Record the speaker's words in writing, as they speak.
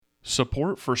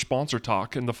Support for Sponsor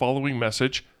Talk and the following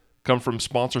message come from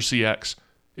Sponsor CX.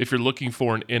 If you're looking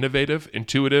for an innovative,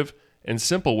 intuitive, and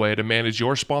simple way to manage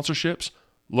your sponsorships,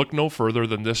 look no further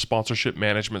than this sponsorship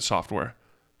management software.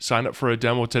 Sign up for a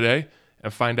demo today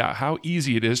and find out how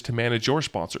easy it is to manage your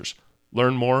sponsors.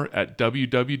 Learn more at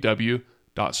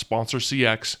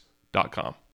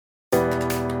www.sponsorcx.com.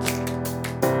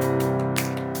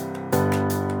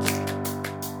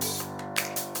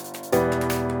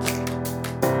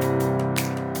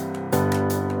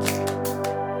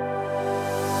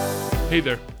 Hey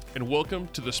there, and welcome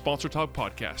to the Sponsor Talk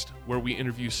podcast, where we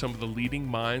interview some of the leading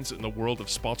minds in the world of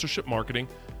sponsorship marketing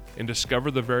and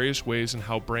discover the various ways and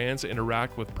how brands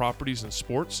interact with properties in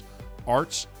sports,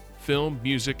 arts, film,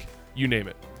 music, you name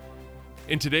it.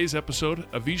 In today's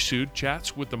episode, Avish Sood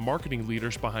chats with the marketing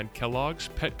leaders behind Kellogg's,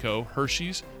 Petco,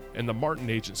 Hershey's, and the Martin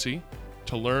Agency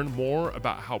to learn more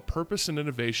about how purpose and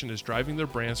innovation is driving their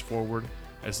brands forward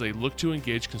as they look to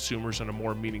engage consumers in a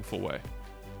more meaningful way.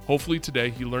 Hopefully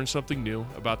today you learned something new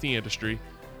about the industry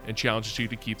and challenges you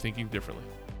to keep thinking differently.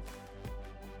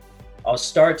 I'll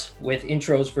start with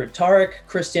intros for Tarek,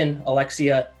 Kristen,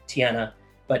 Alexia, Tiana.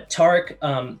 But Tarek,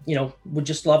 would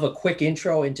just love a quick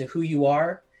intro into who you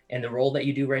are and the role that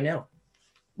you do right now.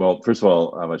 Well, first of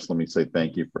all, Avish, let me say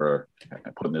thank you for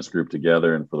putting this group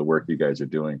together and for the work you guys are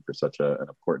doing for such an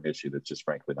important issue that's just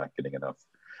frankly not getting enough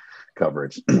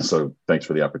coverage. So thanks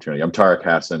for the opportunity. I'm Tarek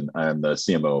Hassan. I'm the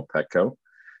CMO of Petco.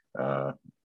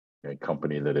 A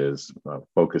company that is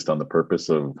focused on the purpose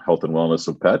of health and wellness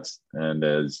of pets. And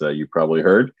as you probably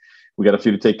heard, we got a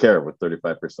few to take care of, with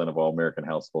 35% of all American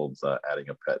households adding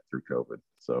a pet through COVID.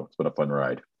 So it's been a fun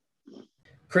ride.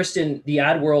 Kristen, the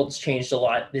ad world's changed a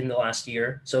lot in the last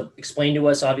year. So explain to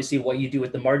us, obviously, what you do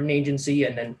with the Martin Agency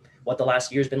and then what the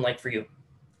last year's been like for you.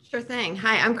 Sure thing.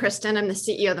 Hi, I'm Kristen. I'm the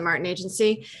CEO of the Martin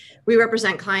Agency. We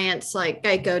represent clients like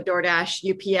Geico, DoorDash,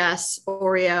 UPS,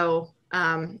 Oreo,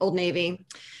 Old Navy.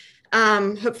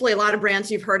 Hopefully a lot of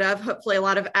brands you've heard of, hopefully a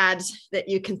lot of ads that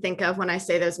you can think of when I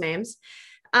say those names.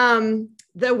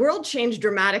 The world changed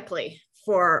dramatically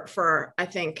for I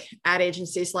think ad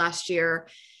agencies last year.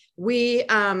 We,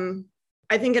 I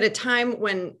think at a time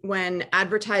when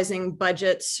advertising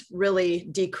budgets really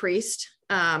decreased,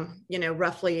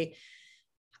 roughly,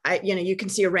 you can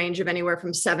see a range of anywhere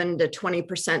from 7 to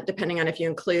 20%, depending on if you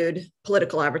include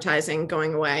political advertising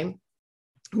going away.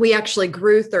 We actually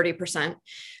grew 30%.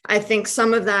 I think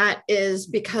some of that is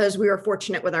because we were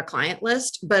fortunate with our client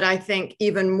list, but I think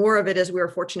even more of it is we were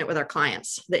fortunate with our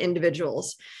clients, the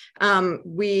individuals.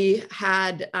 We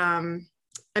had,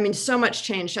 so much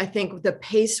changed. I think the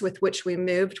pace with which we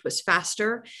moved was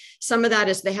faster. Some of that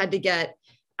is they had to get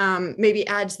maybe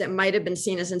ads that might have been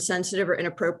seen as insensitive or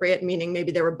inappropriate, meaning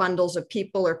maybe there were bundles of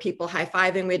people or people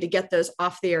high-fiving. We had to get those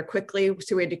off the air quickly.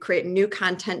 So we had to create new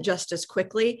content just as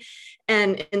quickly.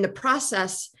 And in the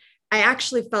process, I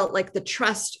actually felt like the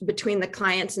trust between the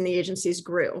clients and the agencies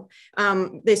grew.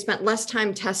 They spent less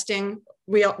time testing.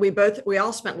 We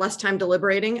all spent less time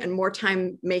deliberating and more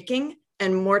time making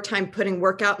and more time putting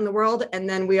work out in the world. And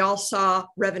then we all saw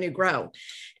revenue grow.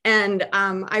 And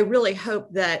I really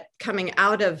hope that coming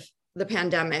out of the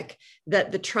pandemic,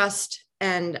 that the trust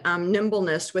and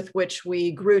nimbleness with which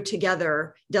we grew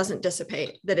together doesn't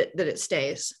dissipate, that it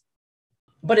stays.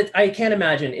 But I can't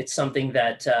imagine it's something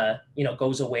that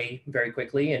goes away very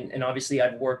quickly. And obviously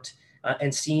I've worked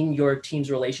and seen your team's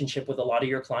relationship with a lot of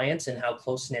your clients and how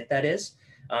close-knit that is.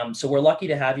 So we're lucky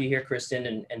to have you here,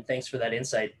 Kristen, and thanks for that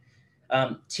insight.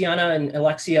 Tiana and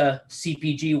Alexia,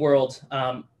 CPG world.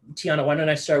 Tiana, why don't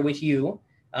I start with you?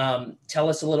 Tell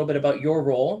us a little bit about your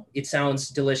role. It sounds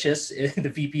delicious,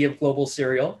 the VP of Global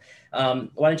Cereal. Why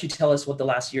don't you tell us what the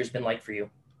last year's been like for you?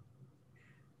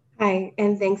 Hi,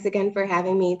 and thanks again for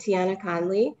having me, Tiana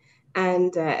Conley.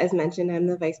 And as mentioned, I'm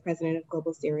the Vice President of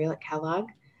Global Cereal at Kellogg.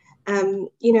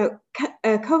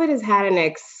 COVID has had an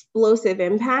explosive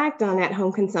impact on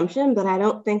at-home consumption, but I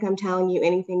don't think I'm telling you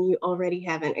anything you already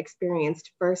haven't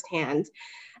experienced firsthand.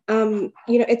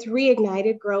 It's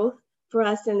reignited growth for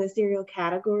us in the cereal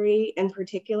category in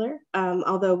particular,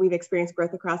 although we've experienced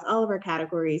growth across all of our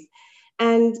categories.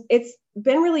 And it's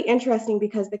been really interesting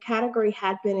because the category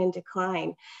had been in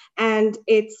decline, and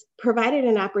it's provided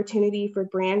an opportunity for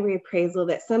brand reappraisal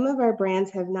that some of our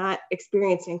brands have not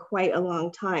experienced in quite a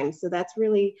long time. So that's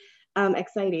really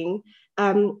exciting.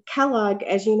 Kellogg,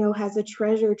 as you know, has a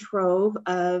treasure trove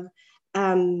of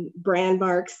brand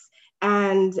marks,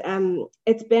 and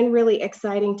it's been really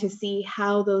exciting to see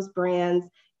how those brands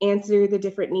answer the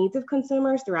different needs of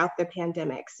consumers throughout the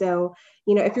pandemic. So,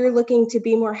 if you're looking to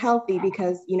be more healthy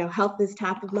because, health is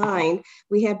top of mind,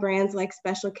 we have brands like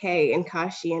Special K and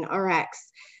Kashi and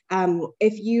RX.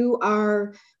 If you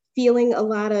are feeling a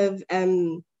lot of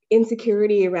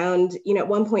insecurity around, at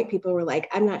one point people were like,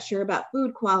 I'm not sure about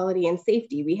food quality and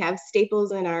safety. We have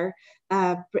staples in our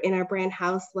brand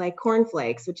house, like Corn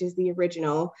Flakes, which is the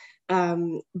original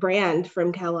brand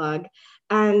from Kellogg.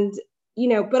 And,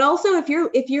 but also if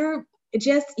you're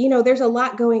just, there's a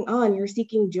lot going on, you're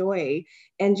seeking joy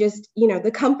and just,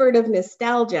 the comfort of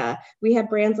nostalgia. We have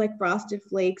brands like Frosted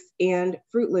Flakes and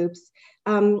Fruit Loops.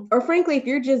 Or frankly, if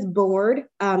you're just bored,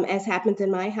 as happens in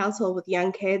my household with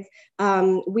young kids,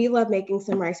 we love making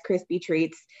some Rice Krispie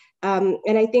treats.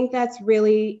 And I think that's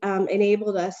really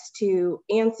enabled us to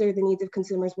answer the needs of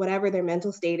consumers, whatever their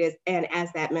mental state is, and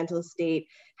as that mental state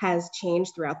has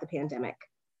changed throughout the pandemic.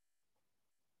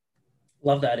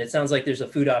 Love that. It sounds like there's a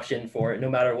food option for no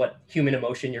matter what human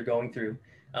emotion you're going through.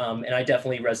 And I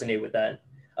definitely resonate with that.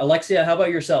 Alexia, how about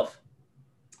yourself?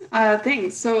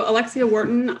 Thanks. So Alexia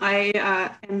Wharton,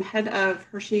 I am head of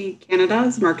Hershey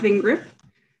Canada's marketing group.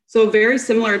 So very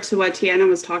similar to what Tiana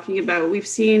was talking about, we've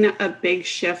seen a big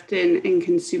shift in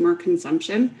consumer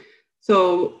consumption.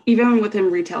 So even within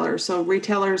retailers, so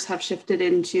retailers have shifted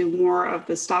into more of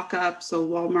the stock up, so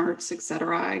Walmarts, et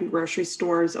cetera, and grocery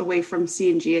stores away from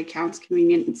C&G accounts,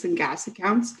 convenience and gas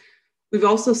accounts. We've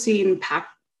also seen pack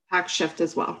shift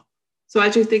as well. So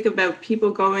as you think about people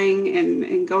going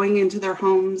and going into their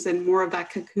homes and more of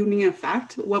that cocooning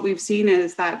effect, what we've seen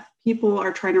is that people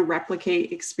are trying to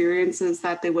replicate experiences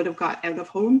that they would have got out of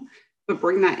home, but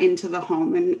bring that into the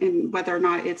home, and whether or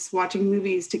not it's watching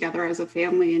movies together as a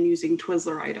family and using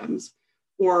Twizzler items,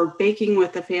 or baking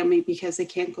with the family because they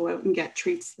can't go out and get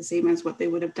treats the same as what they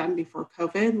would have done before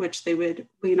COVID, which they would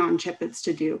lean on Chip-Its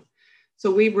to do. So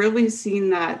we've really seen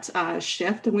that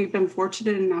shift, and we've been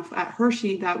fortunate enough at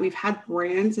Hershey that we've had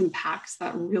brands and packs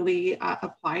that really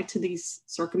apply to these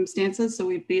circumstances. So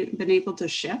we've been able to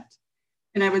shift.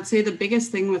 And I would say the biggest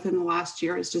thing within the last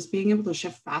year is just being able to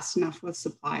shift fast enough with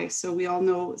supply. So we all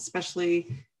know,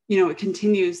 especially, it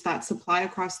continues that supply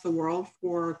across the world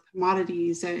for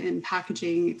commodities and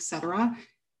packaging, et cetera,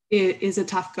 it is a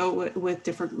tough go with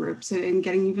different groups and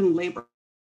getting even labor,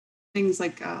 things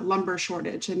like lumber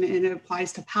shortage, and it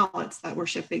applies to pallets that we're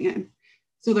shipping in.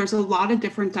 So there's a lot of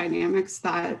different dynamics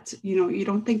that, you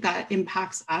don't think that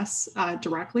impacts us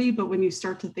directly, but when you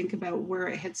start to think about where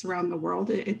it hits around the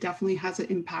world, it definitely has an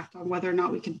impact on whether or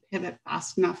not we can pivot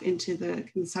fast enough into the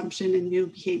consumption and new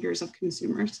behaviors of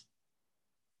consumers.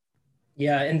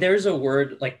 Yeah, and there's a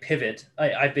word like pivot.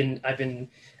 I've been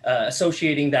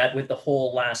associating that with the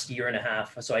whole last year and a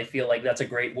half. So I feel like that's a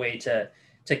great way to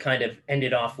kind of end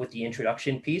it off with the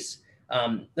introduction piece.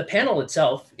 The panel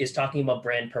itself is talking about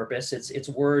brand purpose. It's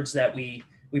words that we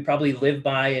probably live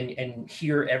by and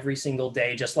hear every single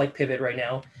day, just like pivot right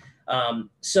now.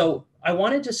 So I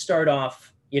wanted to start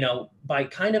off, by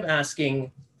kind of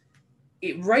asking,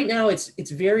 right now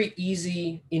it's very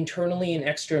easy internally and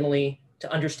externally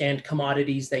to understand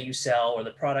commodities that you sell or the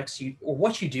products or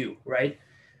what you do, right?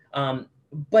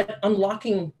 But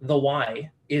unlocking the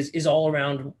why is all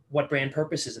around what brand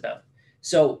purpose is about.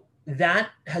 So that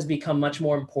has become much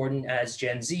more important as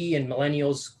Gen Z and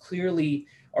millennials clearly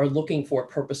are looking for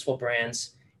purposeful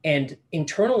brands, and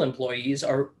internal employees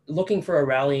are looking for a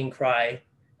rallying cry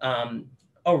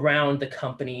around the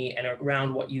company and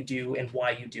around what you do and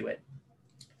why you do it.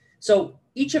 So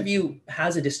each of you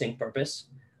has a distinct purpose.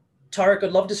 Tarek,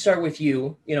 I'd love to start with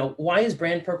you. Why is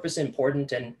brand purpose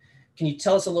important? And can you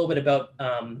tell us a little bit about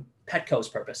Petco's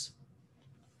purpose?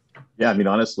 Yeah,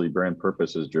 honestly, brand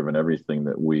purpose has driven everything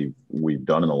that we've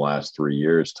done in the last 3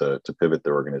 years to pivot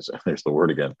the organization. There's the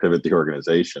word again, pivot the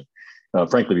organization.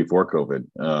 Frankly, before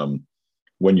COVID,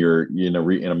 when you're in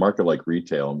a market like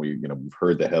retail, and we've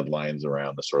heard the headlines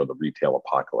around the sort of the retail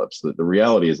apocalypse. The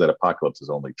reality is that apocalypse is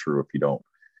only true if you don't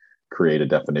create a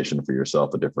definition for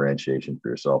yourself, a differentiation for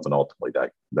yourself, and ultimately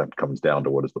that comes down to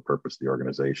what is the purpose of the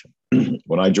organization.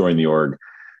 When I joined the org,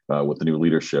 with the new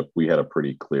leadership, we had a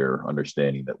pretty clear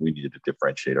understanding that we needed to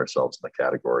differentiate ourselves in the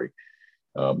category.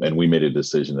 And we made a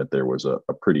decision that there was a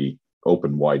pretty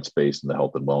open, wide space in the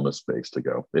health and wellness space to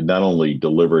go. It not only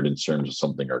delivered in terms of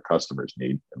something our customers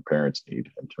need and parents need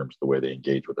in terms of the way they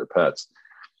engage with their pets,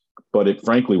 but it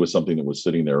frankly was something that was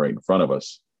sitting there right in front of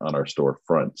us on our store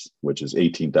fronts, which is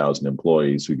 18,000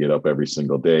 employees who get up every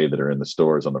single day that are in the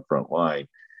stores on the front line.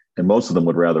 And most of them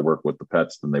would rather work with the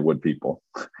pets than they would people.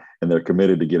 And they're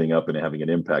committed to getting up and having an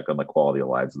impact on the quality of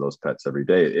lives of those pets every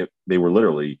day. They were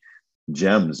literally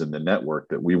gems in the network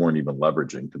that we weren't even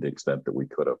leveraging to the extent that we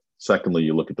could have. Secondly,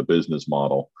 you look at the business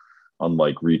model.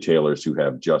 Unlike retailers who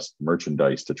have just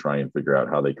merchandise to try and figure out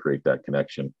how they create that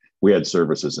connection, we had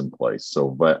services in place.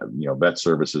 So vet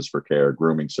services for care,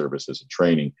 grooming services, and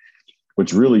training.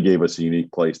 which really gave us a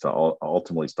unique place to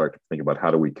ultimately start to think about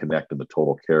how do we connect in the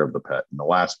total care of the pet. And the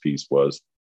last piece was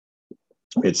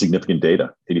we had significant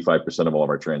data. 85% of all of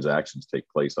our transactions take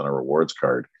place on a rewards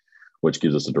card, which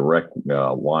gives us a direct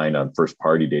line on first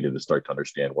party data to start to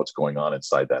understand what's going on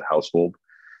inside that household.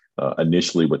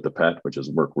 Initially with the pet, which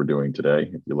is work we're doing today.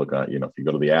 If you look at, if you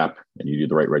go to the app and you do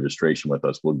the right registration with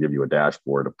us, we'll give you a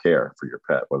dashboard of care for your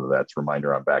pet, whether that's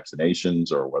reminder on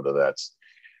vaccinations or whether that's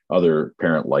other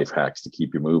parent life hacks to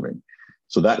keep you moving.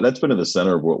 So that's been in the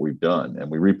center of what we've done.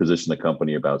 And we repositioned the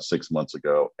company about 6 months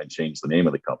ago and changed the name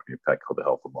of the company to Petco, the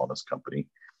Health and Wellness Company.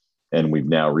 And we've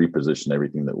now repositioned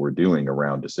everything that we're doing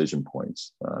around decision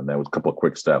points. And that was a couple of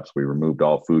quick steps. We removed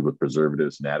all food with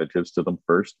preservatives and additives to them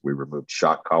first. We removed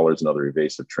shock collars and other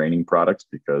evasive training products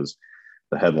because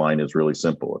the headline is really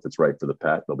simple. If it's right for the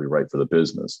pet, they'll be right for the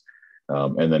business.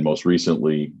 And then most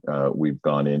recently, we've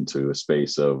gone into a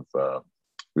space of,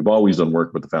 we've always done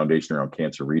work with the foundation around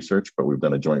cancer research, but we've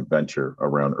done a joint venture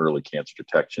around early cancer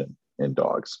detection in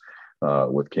dogs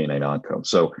with Canine Onco.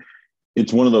 So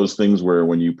it's one of those things where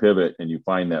when you pivot and you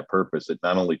find that purpose, it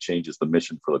not only changes the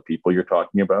mission for the people you're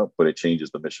talking about, but it changes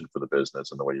the mission for the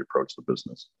business and the way you approach the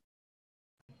business.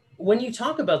 When you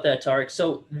talk about that, Tarek,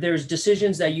 so there's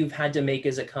decisions that you've had to make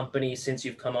as a company since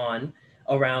you've come on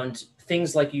around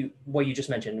things like what you just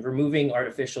mentioned, removing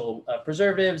artificial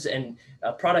preservatives and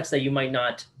products that you might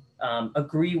not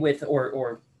agree with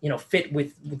or fit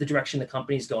with the direction the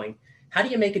company's going. How do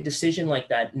you make a decision like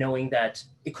that, knowing that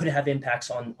it could have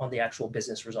impacts on the actual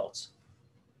business results?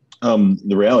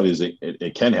 The reality is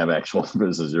it can have actual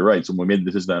business. You're right. So when we made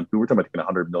the decision, we were talking about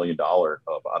taking $100 million out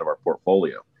of our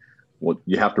portfolio. Well,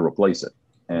 you have to replace it.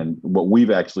 And what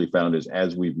we've actually found is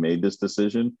as we've made this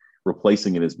decision,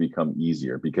 replacing it has become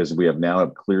easier because we now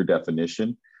have clear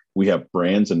definition. We have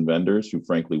brands and vendors who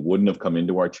frankly wouldn't have come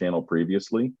into our channel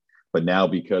previously. But now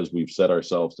because we've set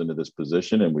ourselves into this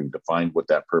position and we've defined what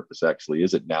that purpose actually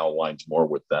is, it now aligns more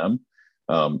with them.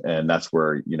 And that's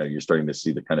where, you're starting to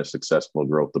see the kind of successful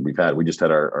growth that we've had. We just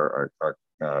had our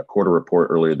quarter report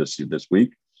earlier this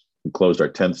week. We closed our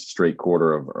 10th straight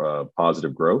quarter of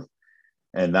positive growth.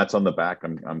 And that's on the back,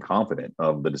 I'm confident,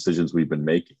 of the decisions we've been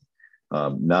making.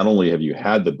 Not only have you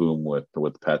had the boom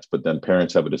with pets, but then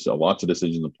parents have lots of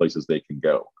decisions in places they can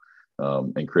go.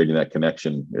 And creating that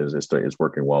connection is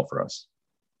working well for us.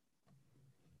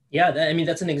 Yeah,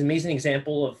 that's an amazing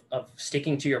example of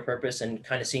sticking to your purpose and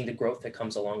kind of seeing the growth that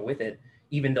comes along with it,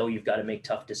 even though you've got to make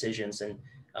tough decisions. And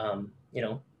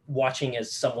watching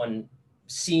as someone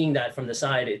seeing that from the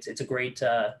side, it's a great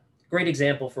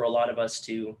example for a lot of us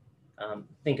to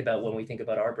think about when we think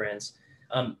about our brands.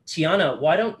 Tiana,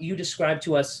 why don't you describe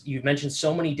to us? You've mentioned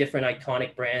so many different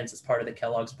iconic brands as part of the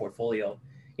Kellogg's portfolio.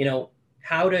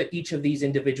 How do each of these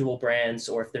individual brands,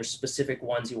 or if there's specific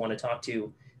ones you want to talk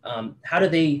to, how do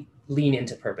they lean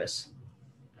into purpose?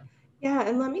 Yeah,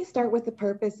 and let me start with the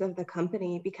purpose of the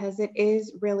company because it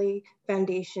is really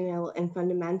foundational and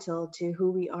fundamental to who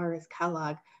we are as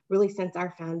Kellogg, really since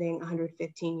our founding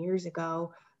 115 years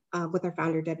ago with our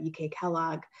founder, W.K.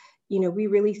 Kellogg. We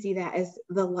really see that as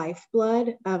the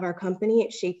lifeblood of our company.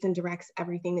 It shapes and directs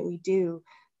everything that we do.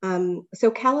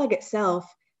 So Kellogg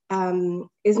itself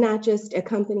is not just a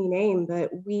company name, but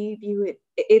we view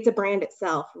it's a brand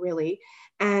itself, really.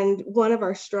 And one of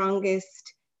our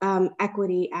strongest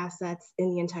equity assets in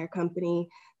the entire company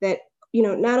that,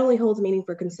 not only holds meaning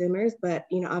for consumers, but,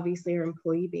 obviously our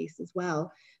employee base as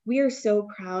well. We are so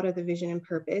proud of the vision and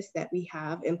purpose that we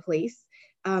have in place.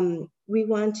 We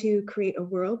want to create a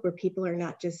world where people are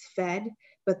not just fed,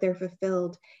 but they're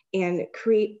fulfilled and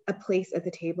create a place at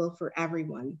the table for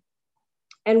everyone.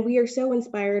 And we are so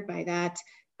inspired by that.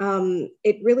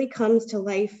 It really comes to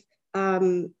life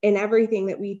in everything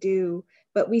that we do,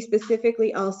 but we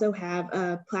specifically also have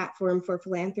a platform for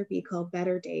philanthropy called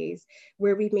Better Days,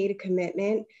 where we've made a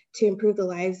commitment to improve the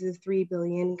lives of 3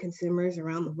 billion consumers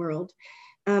around the world.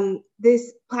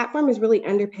 This platform is really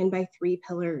underpinned by 3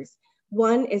 pillars.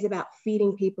 1 is about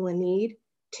feeding people in need.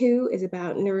 2 is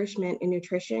about nourishment and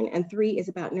nutrition, and 3 is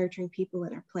about nurturing people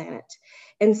and our planet.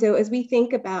 And so as we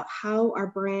think about how our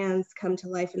brands come to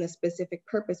life in a specific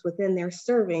purpose within their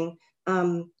serving,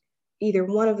 either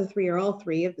one of the 3 or all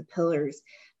 3 of the pillars,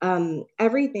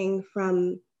 everything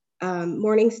from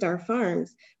Morningstar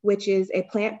Farms, which is a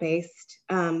plant-based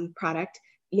product.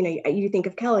 You think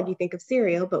of Kellogg, you think of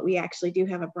cereal, but we actually do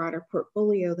have a broader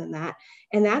portfolio than that.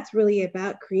 And that's really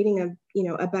about creating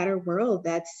a better world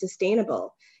that's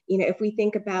sustainable. If we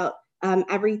think about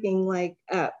everything like,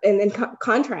 and then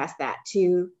contrast that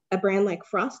to a brand like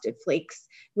Frosted Flakes,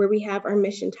 where we have our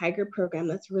Mission Tiger program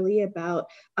that's really about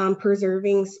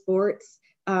preserving sports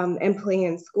and play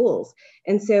in schools.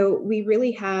 And so we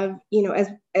really have,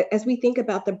 as we think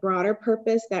about the broader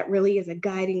purpose, that really is a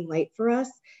guiding light for us,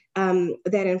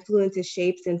 that influences,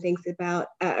 shapes, and thinks about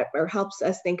or helps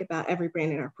us think about every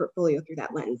brand in our portfolio through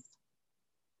that lens.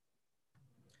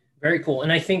 Very cool.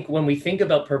 And I think when we think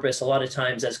about purpose, a lot of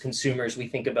times as consumers, we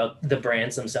think about the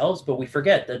brands themselves, but we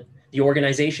forget that the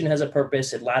organization has a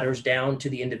purpose. It ladders down to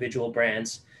the individual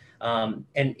brands. And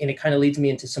it kind of leads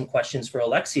me into some questions for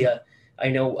Alexia. I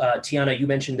know, Tiana, you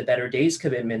mentioned the Better Days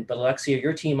commitment, but Alexia,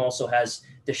 your team also has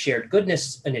the Shared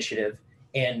Goodness Initiative.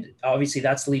 And obviously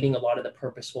that's leading a lot of the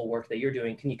purposeful work that you're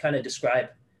doing. Can you kind of describe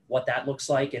what that looks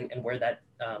like and where that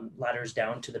ladders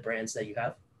down to the brands that you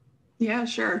have? Yeah,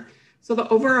 sure. So the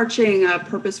overarching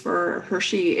purpose for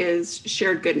Hershey is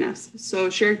shared goodness.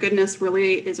 So shared goodness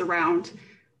really is around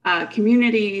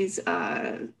communities,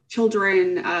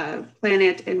 children,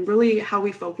 planet, and really how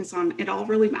we focus on it all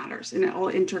really matters, and it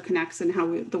all interconnects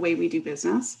in the way we do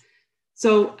business.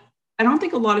 So I don't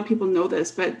think a lot of people know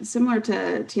this, but similar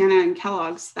to Tiana and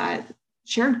Kellogg's, that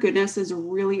shared goodness is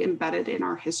really embedded in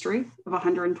our history of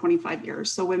 125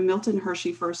 years. So when Milton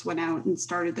Hershey first went out and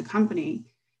started the company,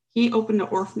 he opened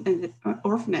an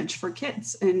orphanage for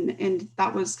kids, and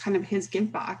that was kind of his give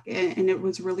back, and it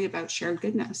was really about shared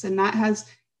goodness, and that has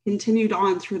continued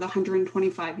on through the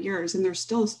 125 years, and there's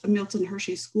still a Milton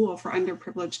Hershey school for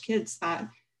underprivileged kids that,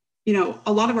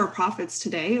 a lot of our profits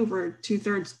today, over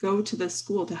 2/3, go to the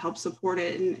school to help support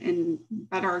it and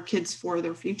better our kids for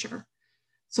their future.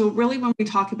 So really, when we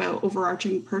talk about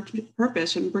overarching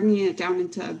purpose and bringing it down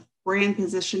into brand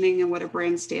positioning and what a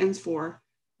brand stands for,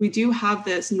 we do have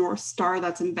this North Star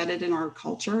that's embedded in our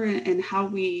culture and how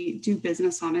we do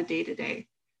business on a day-to-day.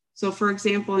 So for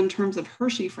example, in terms of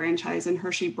Hershey franchise and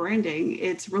Hershey branding,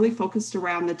 it's really focused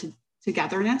around the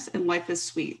togetherness and life is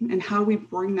sweet and how we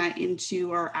bring that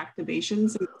into our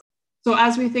activations. So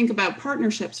as we think about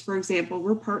partnerships, for example,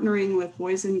 we're partnering with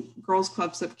Boys and Girls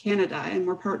Clubs of Canada, and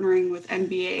we're partnering with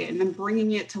NBA, and then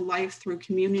bringing it to life through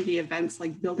community events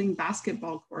like building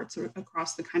basketball courts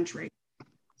across the country.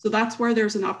 So that's where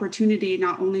there's an opportunity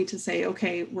not only to say,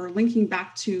 okay, we're linking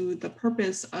back to the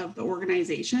purpose of the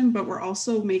organization, but we're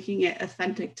also making it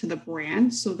authentic to the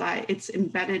brand so that it's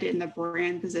embedded in the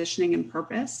brand positioning and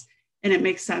purpose. And it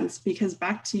makes sense, because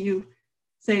back to you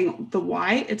saying the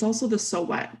why, it's also the so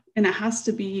what. And it has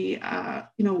to be,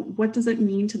 what does it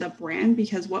mean to the brand?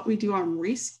 Because what we do on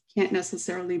Reese can't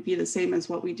necessarily be the same as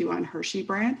what we do on Hershey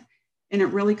brand. And it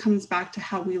really comes back to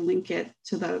how we link it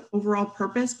to the overall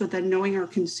purpose, but then knowing our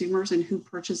consumers and who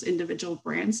purchase individual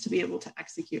brands to be able to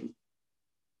execute.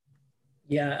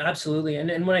 Yeah, absolutely.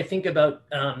 And when I think about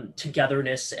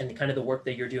togetherness and kind of the work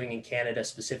that you're doing in Canada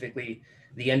specifically,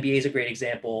 the NBA is a great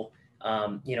example.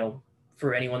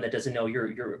 For anyone that doesn't know,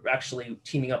 you're actually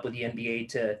teaming up with the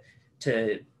NBA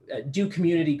to do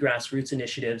community grassroots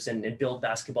initiatives and build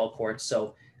basketball courts.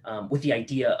 So with the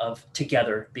idea of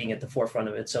together being at the forefront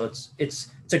of it. So it's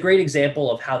a great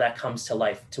example of how that comes to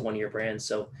life to one of your brands.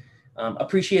 So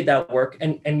appreciate that work.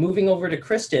 And moving over to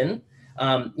Kristen,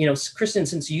 Kristen,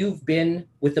 since you've been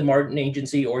with the Martin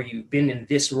Agency, or you've been in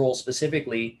this role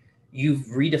specifically, you've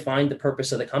redefined the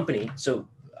purpose of the company. So,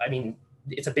 I mean,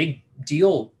 it's a big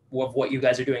deal of what you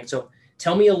guys are doing. So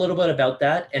tell me a little bit about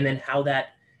that, and then how that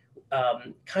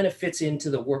kind of fits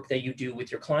into the work that you do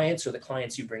with your clients or the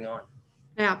clients you bring on.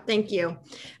 Yeah, thank you.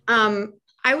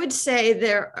 I would say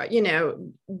there,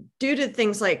 due to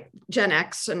things like Gen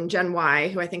X and Gen Y,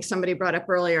 who I think somebody brought up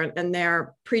earlier, and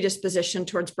their predisposition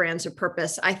towards brands of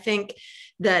purpose, I think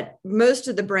that most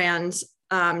of the brands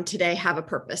today have a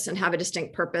purpose and have a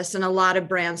distinct purpose. And a lot of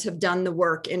brands have done the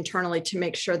work internally to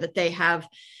make sure that they have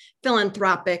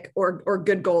philanthropic or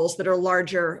good goals that are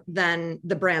larger than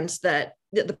the brands that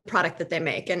the product that they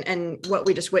make. And what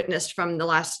we just witnessed from the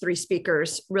last three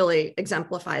speakers really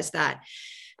exemplifies that.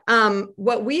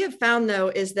 What we have found, though,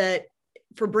 is that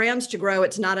for brands to grow,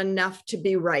 it's not enough to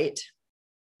be right.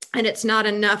 And it's not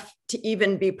enough to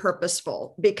even be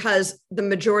purposeful, because the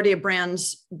majority of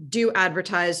brands do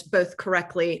advertise both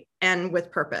correctly and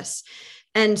with purpose.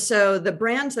 And so the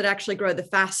brands that actually grow the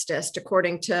fastest,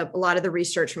 according to a lot of the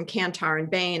research from Kantar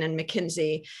and Bain and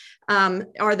McKinsey,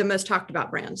 are the most talked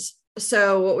about brands.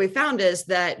 So what we found is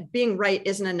that being right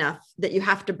isn't enough, that you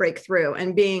have to break through,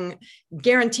 and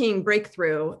guaranteeing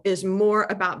breakthrough is more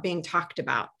about being talked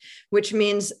about, which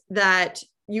means that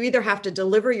you either have to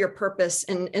deliver your purpose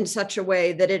in such a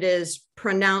way that it is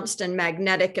pronounced and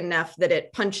magnetic enough that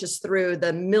it punches through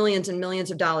the millions and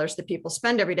millions of dollars that people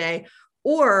spend every day,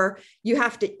 or you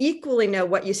have to equally know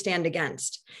what you stand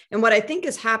against. And what I think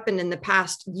has happened in the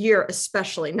past year,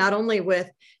 especially, not only with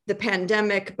the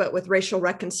pandemic, but with racial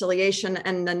reconciliation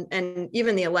and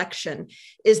even the election,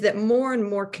 is that more and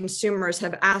more consumers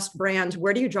have asked brands,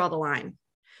 where do you draw the line?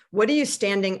 What are you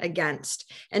standing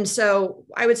against? And so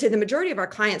I would say the majority of our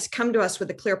clients come to us with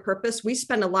a clear purpose. We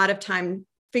spend a lot of time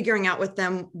figuring out with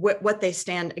them what they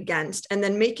stand against, and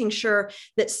then making sure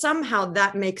that somehow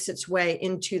that makes its way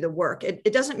into the work.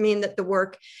 It doesn't mean that the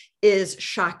work is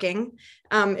shocking.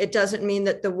 It doesn't mean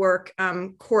that the work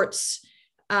courts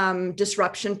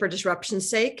disruption for disruption's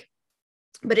sake,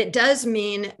 but it does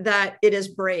mean that it is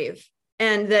brave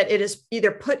and that it is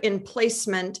either put in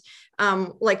placement.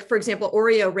 Like, for example,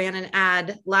 Oreo ran an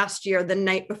ad last year, the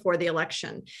night before the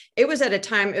election. It was at a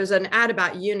time, it was an ad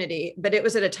about unity, but it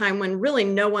was at a time when really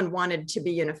no one wanted to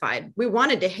be unified. We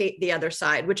wanted to hate the other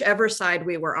side, whichever side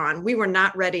we were on. We were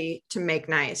not ready to make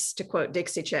nice, to quote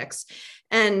Dixie Chicks.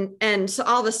 And so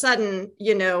all of a sudden,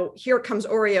 here comes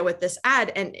Oreo with this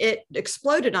ad, and it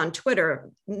exploded on Twitter.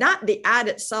 Not the ad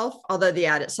itself, although the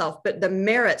ad itself, but the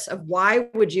merits of why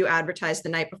would you advertise the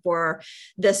night before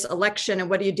this election, and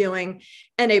what are you doing?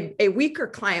 And a weaker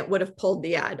client would have pulled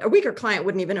the ad. A weaker client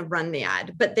wouldn't even have run the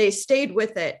ad, but they stayed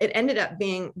with it. It ended up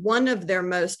being one of their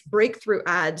most breakthrough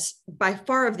ads by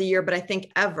far of the year, but I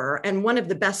think ever, and one of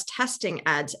the best testing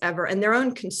ads ever. And their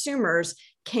own consumers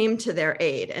came to their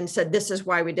aid and said, this is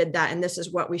why we did that, and this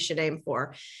is what we should aim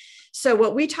for. So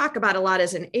what we talk about a lot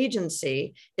as an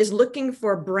agency is looking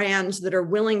for brands that are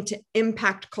willing to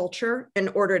impact culture in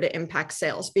order to impact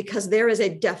sales, because there is a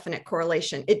definite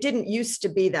correlation. It didn't used to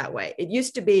be that way. It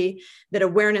used to be that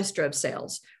awareness drove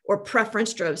sales or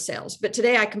preference drove sales. But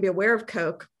today I can be aware of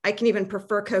Coke. I can even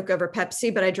prefer Coke over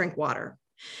Pepsi, but I drink water.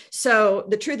 So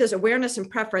the truth is, awareness and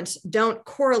preference don't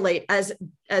correlate as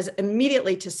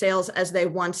immediately to sales as they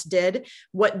once did.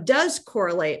 What does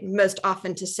correlate most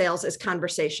often to sales is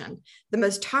conversation. The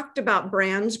most talked about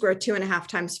brands grow 2.5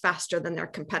 times faster than their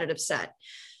competitive set.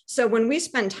 So when we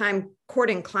spend time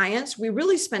courting clients, we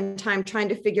really spend time trying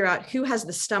to figure out who has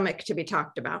the stomach to be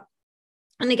talked about.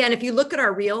 And again, if you look at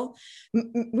our reel,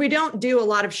 we don't do a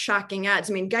lot of shocking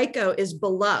ads. I mean, Geico is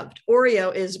beloved.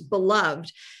 Oreo is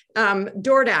beloved.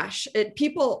 DoorDash,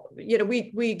 people,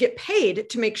 we get paid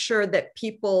to make sure that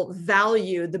people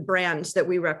value the brands that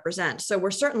we represent. So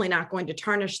we're certainly not going to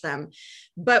tarnish them,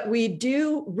 but we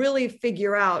do really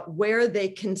figure out where they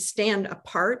can stand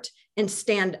apart and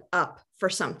stand up for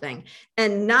something.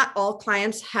 And not all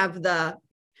clients have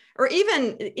or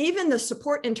even the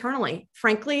support internally,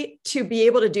 frankly, to be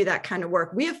able to do that kind of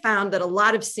work. We have found that a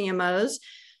lot of CMOs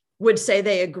would say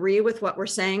they agree with what we're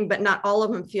saying, but not all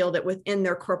of them feel that within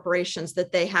their corporations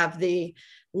that they have the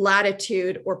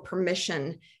latitude or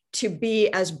permission to be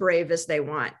as brave as they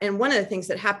want. And one of the things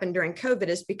that happened during COVID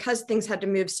is because things had to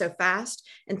move so fast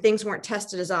and things weren't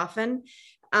tested as often,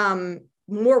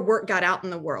 more work got out in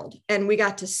the world, and we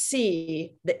got to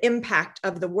see the impact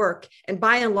of the work. And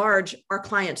by and large, our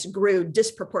clients grew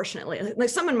disproportionately. Like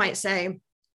someone might say,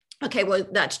 okay, well,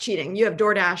 that's cheating. You have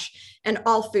DoorDash and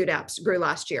all food apps grew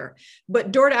last year,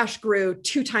 but DoorDash grew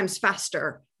 2 times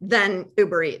faster than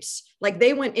Uber Eats. Like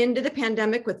they went into the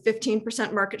pandemic with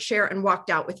 15% market share and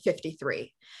walked out with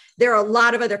 53. There are a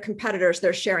lot of other competitors that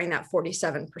are sharing that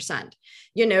 47%.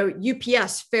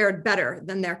 UPS fared better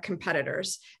than their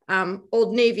competitors.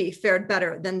 Old Navy fared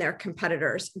better than their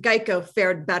competitors. Geico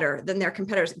fared better than their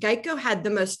competitors. Geico had the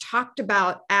most talked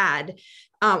about ad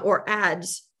or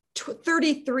ads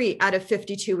 33 out of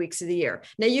 52 weeks of the year.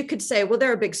 Now you could say, well,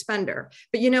 they're a big spender,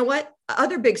 but you know what?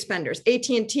 Other big spenders,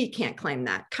 AT&T can't claim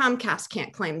that. Comcast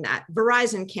can't claim that.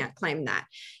 Verizon can't claim that.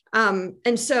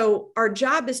 And so our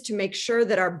job is to make sure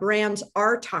that our brands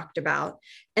are talked about,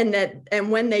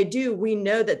 and when they do, we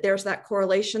know that there's that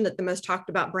correlation that the most talked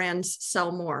about brands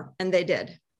sell more, and they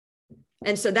did.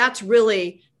 And so that's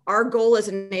really our goal as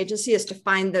an agency, is to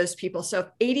find those people. So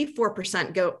if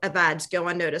 84% of ads go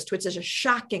unnoticed, which is a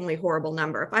shockingly horrible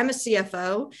number. If I'm a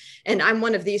CFO and I'm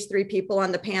one of these 3 people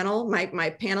on the panel, my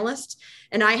panelists,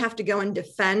 and I have to go and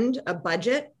defend a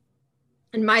budget,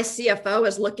 and my CFO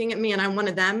is looking at me and I'm one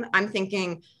of them, I'm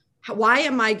thinking, why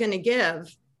am I going to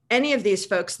give any of these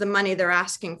folks the money they're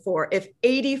asking for if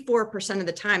 84% of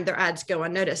the time their ads go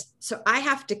unnoticed? So I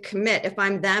have to commit, if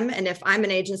I'm them and if I'm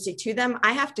an agency to them,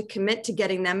 I have to commit to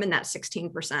getting them in that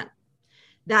 16%.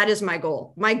 That is my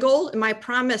goal. My goal and my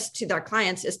promise to their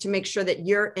clients is to make sure that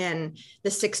you're in the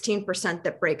 16%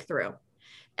 that break through.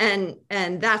 And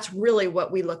that's really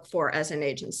what we look for as an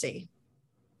agency.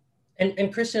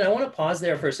 And Kristen, I want to pause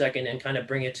there for a second and kind of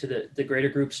bring it to the greater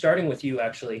group, starting with you,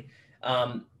 actually.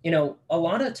 A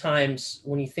lot of times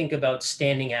when you think about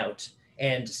standing out,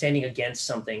 and standing against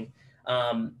something,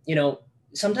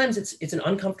 sometimes it's an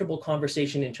uncomfortable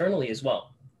conversation internally as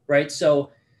well, right?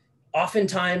 So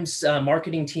oftentimes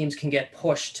marketing teams can get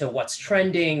pushed to what's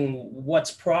trending,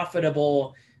 what's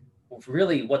profitable,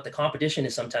 really what the competition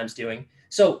is sometimes doing.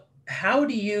 So how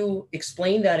do you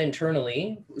explain that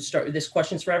internally? This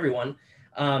question's for everyone.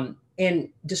 And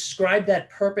describe that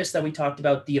purpose that we talked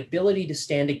about, the ability to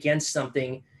stand against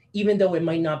something, even though it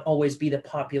might not always be the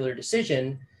popular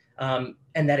decision,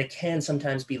 and that it can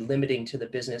sometimes be limiting to the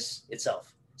business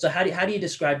itself. So how do you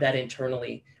describe that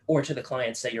internally or to the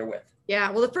clients that you're with? Yeah,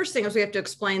 well, the first thing is we have to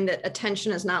explain that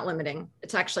attention is not limiting.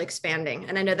 It's actually expanding.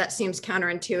 And I know that seems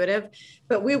counterintuitive,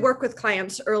 but we work with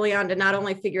clients early on to not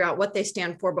only figure out what they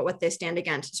stand for, but what they stand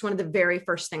against. It's one of the very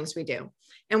first things we do.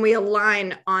 And we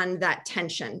align on that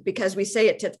tension because we say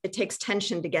it takes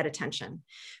tension to get attention.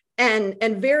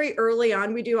 And very early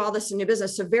on, we do all this in new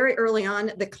business. So very early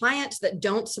on, the clients that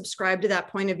don't subscribe to that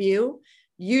point of view,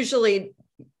 usually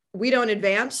we don't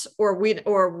advance or we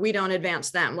don't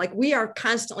advance them. Like we are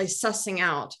constantly sussing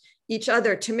out each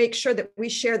other to make sure that we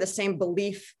share the same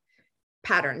belief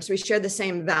patterns. We share the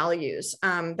same values.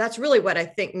 That's really what I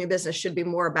think new business should be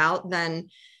more about than,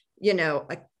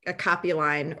 a copy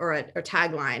line or a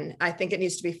tagline. I think it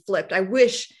needs to be flipped. I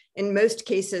wish in most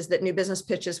cases that new business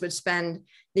pitches would spend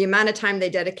the amount of time they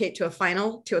dedicate to a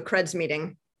final to a creds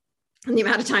meeting. And the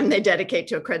amount of time they dedicate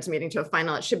to a creds meeting to a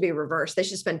final, it should be reversed. They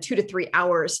should spend 2 to 3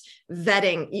 hours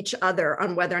vetting each other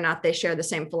on whether or not they share the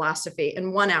same philosophy,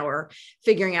 and 1 hour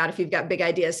figuring out if you've got big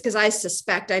ideas. Because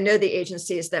I know the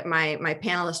agencies that my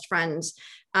panelist friends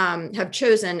have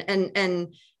chosen,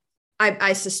 and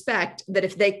I suspect that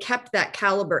if they kept that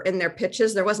caliber in their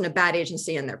pitches, there wasn't a bad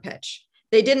agency in their pitch.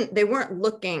 They weren't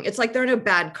looking, it's like there are no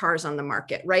bad cars on the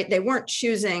market, right? They weren't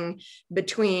choosing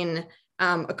between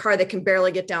a car that can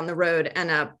barely get down the road and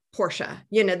a Porsche.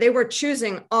 They were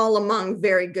choosing all among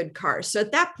very good cars. So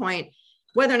at that point,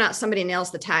 whether or not somebody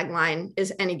nails the tagline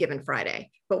is any given Friday,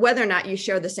 but whether or not you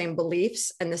share the same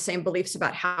beliefs and the same beliefs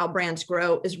about how brands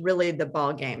grow is really the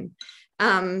ball game.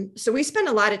 So we spend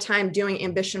a lot of time doing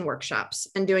ambition workshops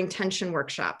and doing tension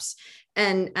workshops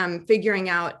and figuring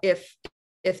out if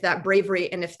that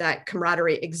bravery and if that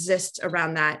camaraderie exists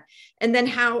around that. And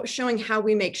then showing how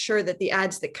we make sure that the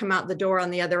ads that come out the door on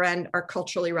the other end are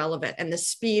culturally relevant and the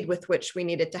speed with which we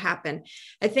need it to happen.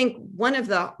 I think one of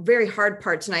the very hard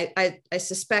parts, and I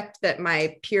suspect that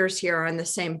my peers here are in the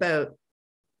same boat,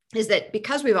 is that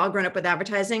because we've all grown up with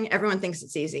advertising, everyone thinks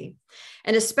it's easy.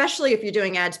 And especially if you're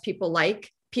doing ads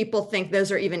people think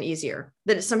those are even easier,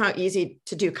 that it's somehow easy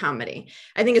to do comedy.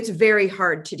 I think it's very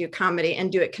hard to do comedy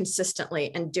and do it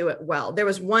consistently and do it well. There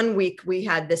was 1 week we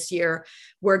had this year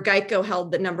where Geico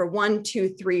held the number 1, 2,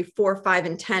 3, 4, 5,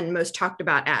 and 10 most talked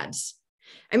about ads.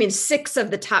 6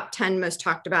 of the top 10 most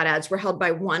talked about ads were held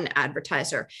by one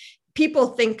advertiser. People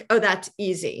think, oh, that's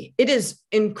easy. It is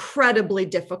incredibly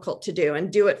difficult to do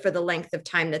and do it for the length of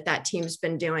time that team's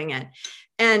been doing it.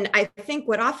 And I think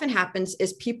what often happens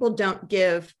is people don't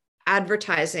give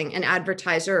advertising and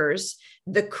advertisers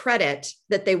the credit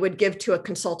that they would give to a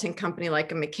consulting company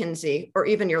like a McKinsey or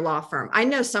even your law firm. I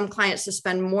know some clients to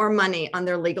spend more money on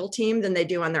their legal team than they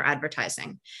do on their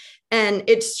advertising. And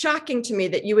it's shocking to me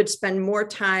that you would spend more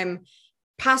time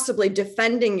possibly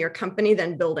defending your company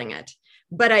than building it.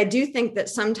 But I do think that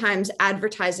sometimes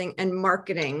advertising and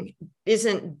marketing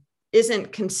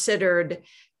isn't considered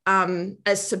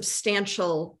as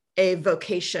substantial a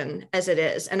vocation as it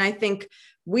is. And I think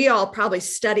we all probably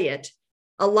study it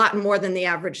a lot more than the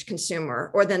average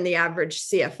consumer or than the average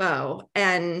CFO.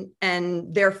 And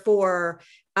therefore,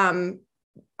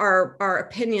 our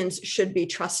opinions should be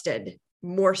trusted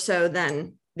more so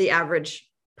than the average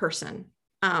person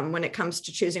when it comes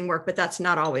to choosing work, but that's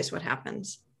not always what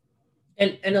happens.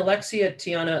 And Alexia,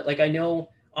 Tiana, I know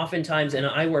oftentimes, and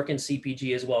I work in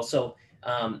CPG as well. So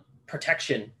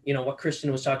protection, what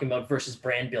Kristen was talking about versus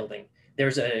brand building.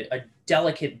 There's a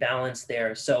delicate balance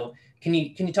there. So can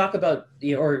you talk about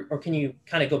or can you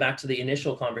kind of go back to the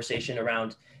initial conversation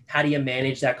around how do you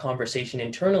manage that conversation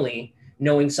internally,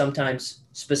 knowing sometimes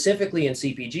specifically in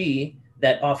CPG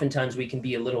that oftentimes we can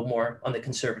be a little more on the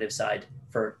conservative side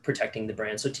for protecting the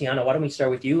brand. So Tiana, why don't we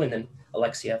start with you and then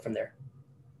Alexia from there?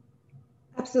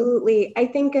 Absolutely. I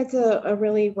think it's a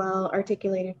really well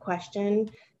articulated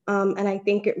question. And I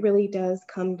think it really does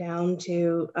come down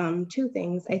to 2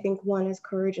 things. I think one is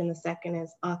courage and the second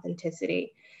is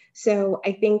authenticity. So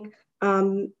I think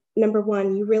number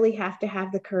one, you really have to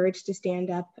have the courage to stand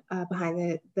up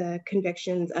behind the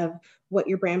convictions of what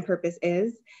your brand purpose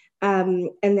is. And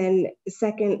then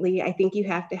secondly, I think you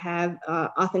have to have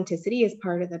authenticity as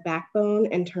part of the backbone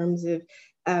in terms of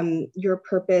your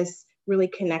purpose really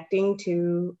connecting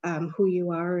to who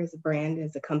you are as a brand,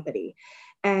 as a company.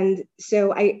 And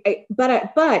so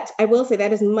but I will say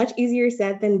that is much easier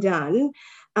said than done.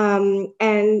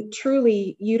 And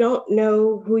truly, you don't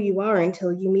know who you are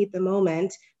until you meet the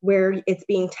moment where it's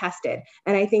being tested.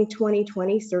 And I think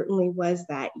 2020 certainly was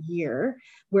that year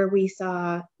where we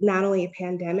saw not only a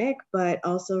pandemic, but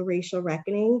also racial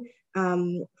reckoning,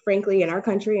 frankly, in our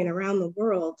country and around the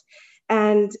world.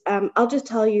 And I'll just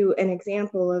tell you an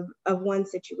example of one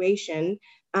situation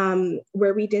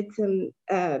where we did some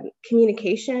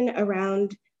communication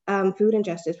around food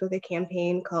injustice with a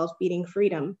campaign called Feeding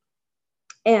Freedom.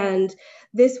 And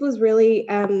this was really,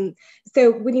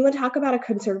 so when you want to talk about a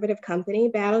conservative company,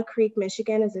 Battle Creek,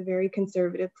 Michigan is a very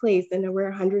conservative place, and we're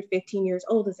 115 years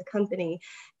old as a company.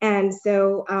 And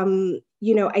so,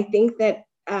 I think that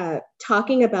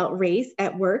talking about race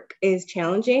at work is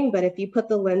challenging, but if you put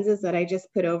the lenses that I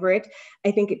just put over it, I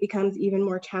think it becomes even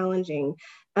more challenging.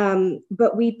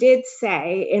 But we did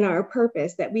say in our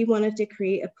purpose that we wanted to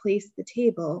create a place at the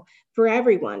table for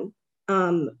everyone,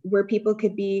 where people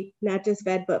could be not just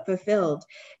fed, but fulfilled.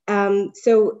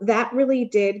 So that really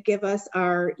did give us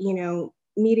our,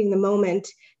 meeting the moment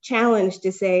challenge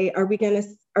to say, are we going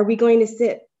to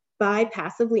sit by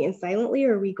passively and silently,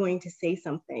 or are we going to say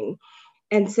something?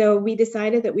 And so we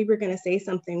decided that we were going to say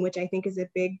something, which I think is a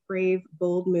big, brave,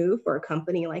 bold move for a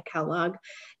company like Kellogg.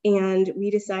 And we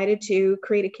decided to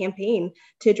create a campaign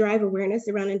to drive awareness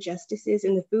around injustices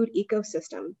in the food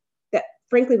ecosystem that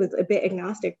frankly was a bit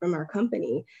agnostic from our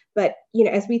company. But,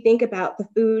 as we think about the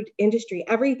food industry,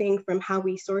 everything from how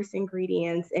we source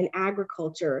ingredients and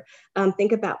agriculture,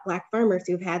 think about Black farmers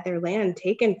who've had their land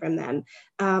taken from them,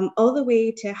 all the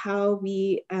way to how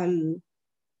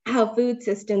how food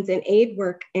systems and aid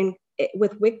work and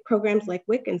with WIC programs like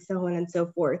WIC and so on and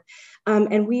so forth.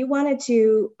 And we wanted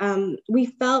to, we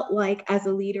felt like as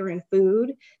a leader in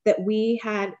food that we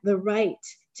had the right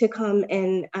to come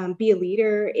and be a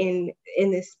leader in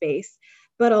this space,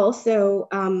 but also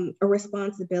a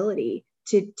responsibility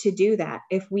to do that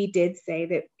if we did say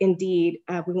that indeed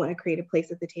we want to create a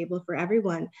place at the table for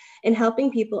everyone. And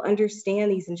helping people understand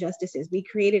these injustices, we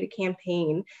created a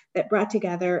campaign that brought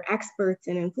together experts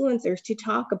and influencers to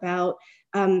talk about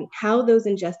how those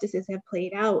injustices have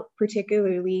played out,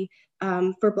 particularly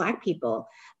for Black people.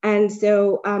 And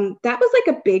so that was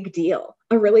like a big deal,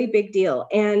 a really big deal.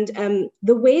 And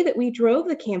the way that we drove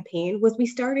the campaign was we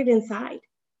started inside.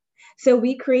 So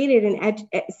we created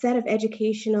a set of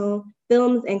educational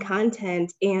films and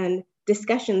content and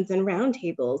discussions and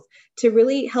roundtables to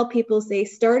really help people say,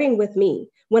 starting with me,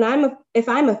 if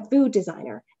I'm a food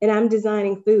designer and I'm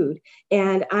designing food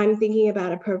and I'm thinking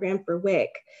about a program for WIC,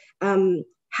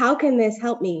 how can this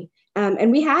help me?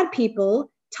 And we had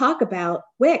people talk about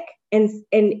WIC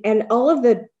and all of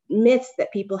the myths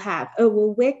that people have. Oh,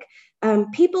 well, WIC,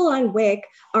 people on WIC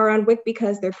are on WIC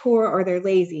because they're poor or they're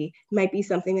lazy, might be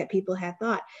something that people had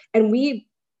thought. And we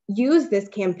use this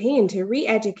campaign to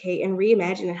re-educate and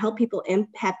reimagine and help people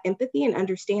have empathy and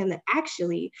understand that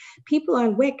actually people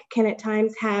on WIC can at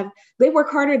times they work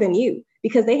harder than you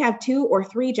because they have 2 or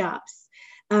 3 jobs.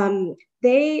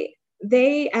 They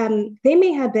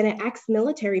may have been an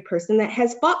ex-military person that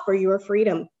has fought for your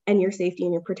freedom and your safety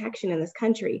and your protection in this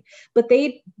country, but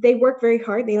they work very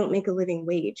hard. They don't make a living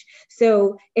wage.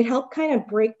 So it helped kind of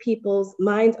break people's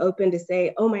minds open to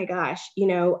say, oh my gosh,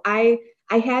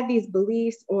 I had these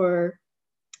beliefs or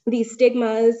these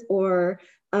stigmas or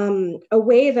a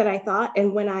way that I thought.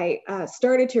 And when I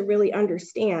started to really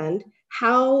understand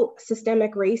how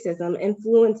systemic racism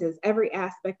influences every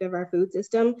aspect of our food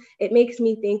system, it makes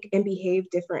me think and behave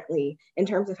differently in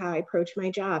terms of how I approach my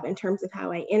job, in terms of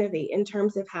how I innovate, in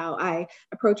terms of how I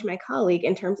approach my colleague,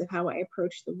 in terms of how I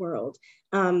approach the world.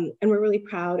 And we're really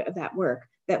proud of that work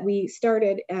that we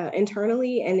started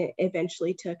internally and it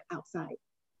eventually took outside.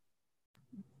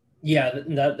 Yeah,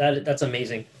 that's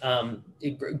amazing.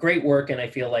 Great work. And I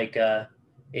feel like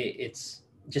it's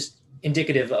just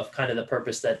indicative of kind of the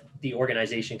purpose that the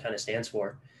organization kind of stands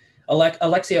for.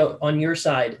 Alexia, on your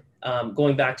side,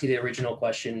 going back to the original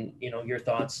question, your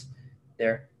thoughts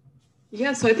there.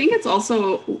 Yeah, so I think it's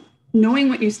also knowing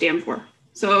what you stand for.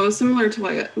 So similar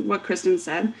to what Kristen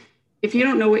said, if you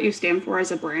don't know what you stand for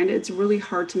as a brand, it's really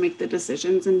hard to make the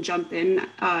decisions and jump in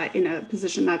a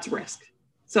position that's risk.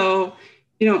 So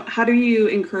how do you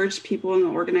encourage people in the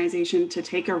organization to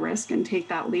take a risk and take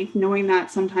that leap, knowing that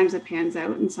sometimes it pans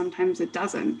out and sometimes it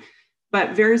doesn't?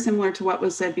 But very similar to what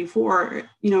was said before,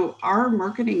 our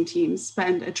marketing teams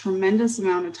spend a tremendous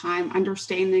amount of time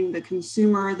understanding the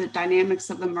consumer, the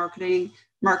dynamics of the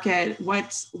market,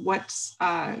 what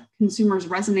consumers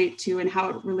resonate to and how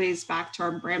it relates back to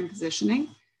our brand positioning.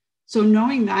 So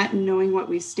knowing that and knowing what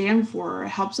we stand for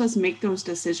helps us make those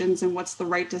decisions and what's the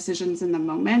right decisions in the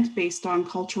moment based on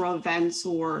cultural events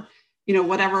or, you know,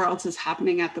 whatever else is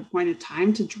happening at the point of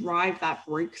time to drive that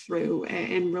breakthrough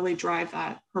and really drive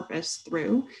that purpose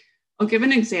through. I'll give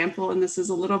an example, and this is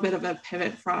a little bit of a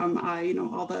pivot from, you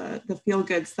know, all the feel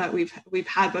goods that we've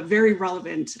had, but very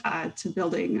relevant to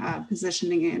building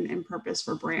positioning and purpose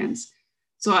for brands.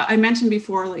 So I mentioned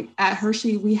before, like at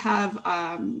Hershey, we have,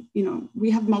 you know,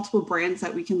 we have multiple brands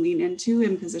that we can lean into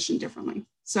and position differently.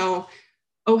 So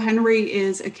O. Henry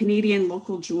is a Canadian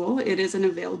local jewel. It isn't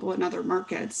available in other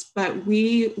markets, but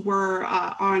we were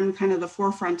on kind of the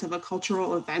forefront of a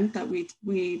cultural event that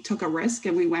we took a risk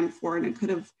and we went for, and it could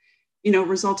have, you know,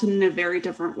 resulted in a very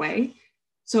different way.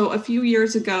 So a few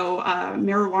years ago,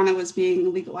 marijuana was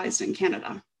being legalized in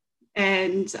Canada.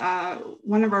 And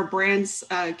one of our brands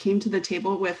came to the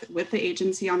table with the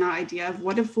agency on the idea of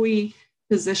what if we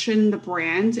position the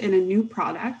brand in a new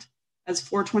product as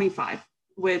 425,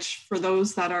 which for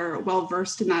those that are well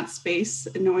versed in that space,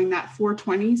 knowing that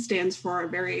 420 stands for a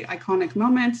very iconic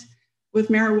moment with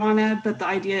marijuana, but the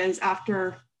idea is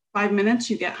after 5 minutes,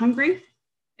 you get hungry.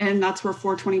 And that's where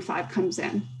 425 comes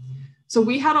in. So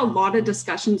we had a lot of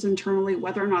discussions internally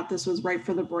whether or not this was right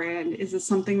for the brand. Is this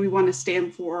something we want to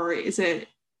stand for? Is it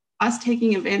us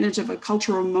taking advantage of a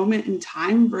cultural moment in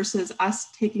time versus us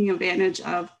taking advantage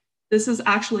of this is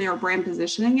actually our brand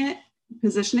positioning,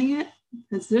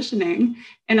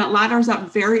 and it ladders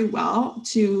up very well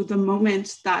to the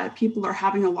moment that people are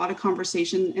having a lot of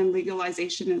conversation and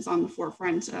legalization is on the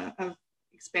forefront of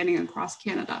expanding across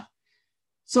Canada.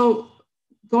 So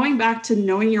going back to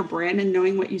knowing your brand and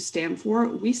knowing what you stand for,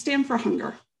 we stand for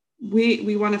hunger.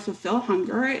 We want to fulfill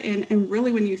hunger. And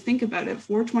really, when you think about it,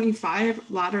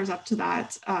 425 ladders up to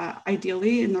that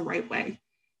ideally in the right way.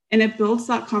 And it builds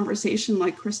that conversation,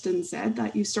 like Kristen said,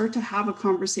 that you start to have a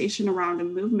conversation around a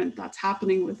movement that's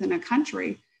happening within a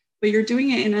country, but you're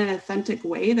doing it in an authentic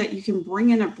way that you can bring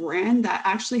in a brand that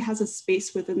actually has a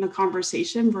space within the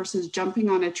conversation versus jumping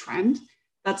on a trend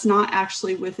that's not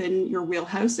actually within your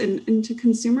wheelhouse. And to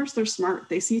consumers, they're smart.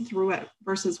 They see through it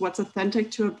versus what's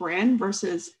authentic to a brand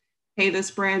versus, hey,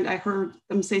 this brand, I heard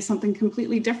them say something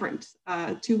completely different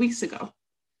 2 weeks ago.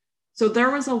 So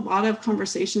there was a lot of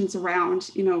conversations around,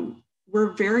 you know,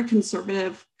 we're a very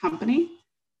conservative company.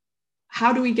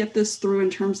 How do we get this through in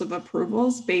terms of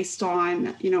approvals based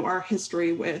on, you know, our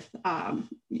history with,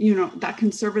 you know, that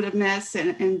conservativeness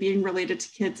and being related to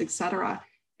kids, et cetera.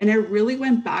 And it really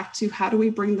went back to how do we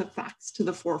bring the facts to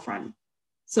the forefront?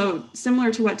 So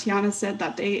similar to what Tiana said,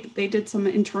 that they did some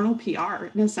internal PR.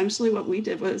 And essentially what we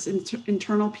did was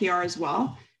internal PR as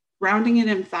well, grounding it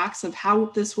in facts of how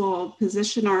this will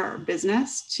position our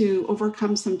business to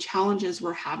overcome some challenges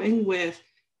we're having with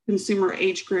consumer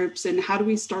age groups. And how do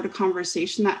we start a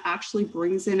conversation that actually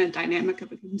brings in a dynamic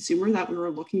of a consumer that we were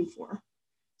looking for?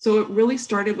 So it really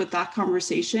started with that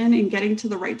conversation and getting to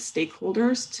the right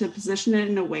stakeholders to position it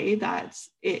in a way that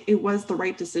it was the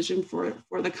right decision for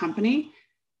the company.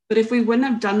 But if we wouldn't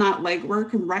have done that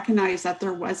legwork and recognized that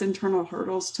there was internal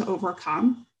hurdles to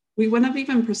overcome, we wouldn't have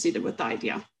even proceeded with the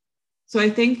idea. So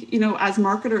I think, you know, as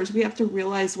marketers, we have to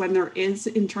realize when there is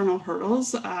internal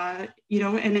hurdles, you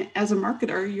know, and as a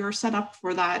marketer, you're set up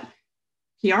for that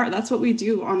PR. That's what we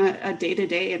do on a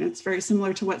day-to-day. And it's very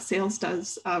similar to what sales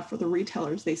does for the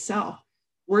retailers they sell.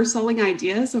 We're selling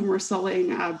ideas and we're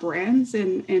selling brands,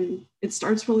 and it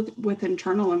starts with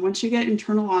internal. And once you get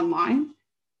internal online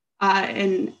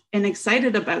and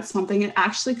excited about something, it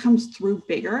actually comes through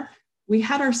bigger. We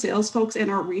had our sales folks and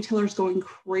our retailers going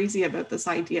crazy about this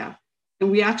idea.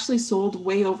 And we actually sold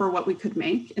way over what we could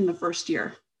make in the first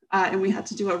year. And we had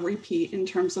to do a repeat in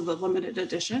terms of the limited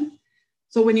edition.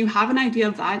 So when you have an idea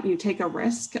of that, you take a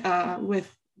risk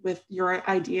with your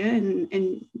idea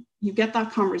and you get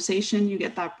that conversation, you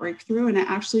get that breakthrough, and it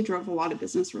actually drove a lot of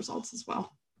business results as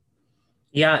well.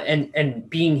 Yeah, and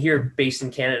being here based in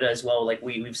Canada as well, like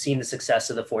we've seen the success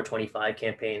of the 425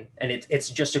 campaign, and it's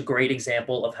just a great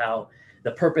example of how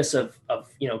the purpose of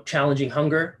you know, challenging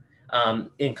hunger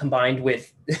and combined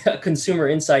with consumer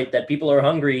insight that people are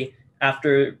hungry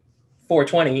after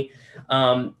 420,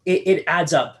 it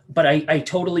adds up. But I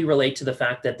totally relate to the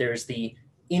fact that there's the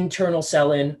internal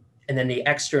sell-in and then the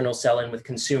external sell-in with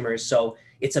consumers. So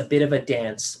it's a bit of a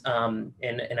dance, and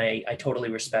I totally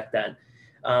respect that.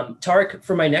 Tarek,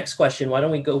 for my next question, why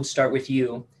don't we go start with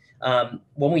you?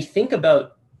 When we think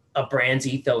about a brand's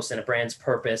ethos and a brand's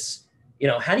purpose, you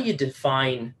know, how do you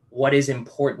define what is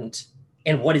important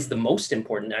and what is the most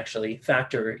important actually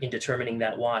factor in determining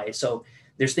that why? So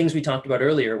there's things we talked about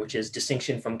earlier, which is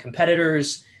distinction from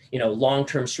competitors, you know,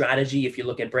 long-term strategy. If you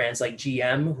look at brands like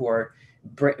GM, who are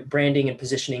branding and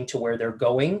positioning to where they're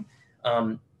going,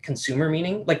 consumer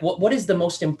meaning? Like what is the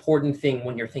most important thing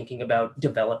when you're thinking about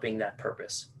developing that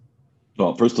purpose?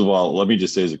 Well, first of all, let me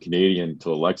just say as a Canadian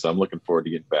to Alexa, I'm looking forward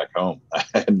to getting back home. I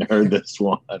hadn't heard this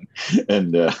one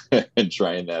and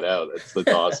trying that out. That's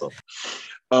awesome.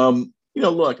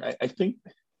 Look, I think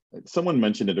someone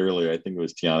mentioned it earlier. I think it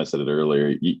was Tiana said it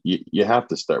earlier. You have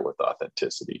to start with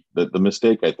authenticity. The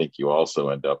mistake I think you also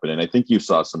end up in, and I think you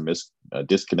saw some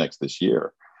disconnects this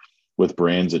year with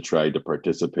brands that tried to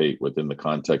participate within the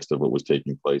context of what was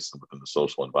taking place within the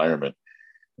social environment,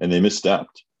 and they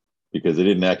misstepped because they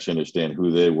didn't actually understand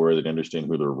who they were. They didn't understand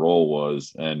who their role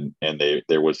was, and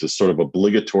there was this sort of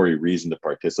obligatory reason to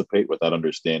participate without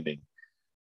understanding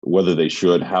whether they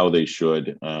should, how they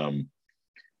should,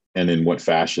 and in what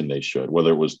fashion they should,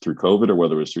 whether it was through COVID or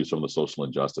whether it was through some of the social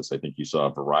injustice. I think you saw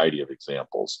a variety of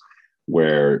examples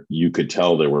where you could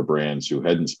tell there were brands who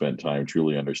hadn't spent time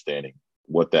truly understanding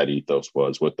what that ethos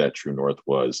was, what that true north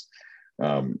was.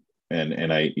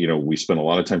 We spent a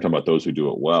lot of time talking about those who do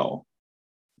it well.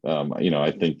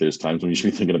 I think there's times when you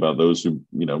should be thinking about those who,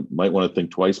 might want to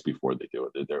think twice before they do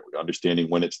it. They're understanding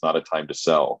when it's not a time to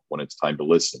sell, when it's time to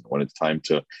listen, when it's time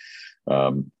to,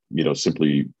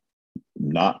 simply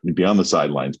not be on the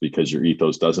sidelines because your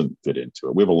ethos doesn't fit into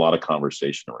it. We have a lot of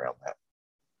conversation around that.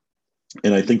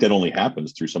 And I think that only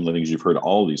happens through some of the things you've heard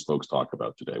all of these folks talk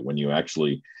about today. When you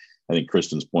actually, I think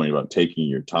Kristen's point about taking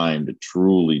your time to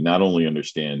truly not only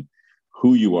understand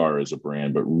who you are as a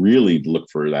brand, but really look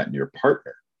for that in your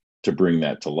partner to bring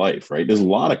that to life, right? There's a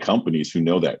lot of companies who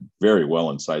know that very well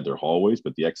inside their hallways,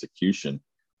 but the execution,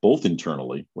 both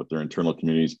internally with their internal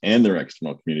communities and their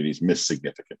external communities, miss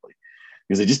significantly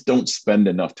because they just don't spend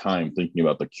enough time thinking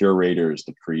about the curators,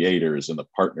 the creators, and the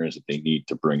partners that they need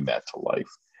to bring that to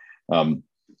life.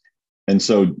 And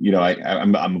so,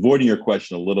 I'm avoiding your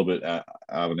question a little bit,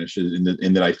 Avinash,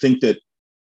 in that I think that,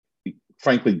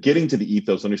 frankly, getting to the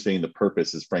ethos, understanding the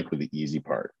purpose is frankly the easy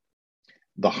part.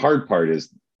 The hard part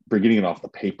is getting it off the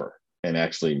paper and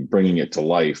actually bringing it to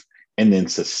life and then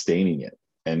sustaining it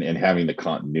and having the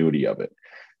continuity of it.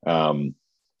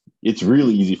 It's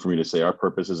really easy for me to say our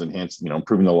purpose is enhancing,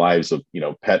 improving the lives of,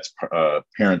 pets,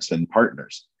 parents, and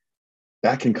partners.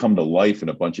 That can come to life in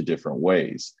a bunch of different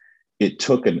ways. It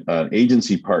took an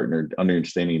agency partner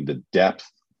understanding the depth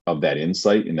of that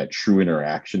insight and that true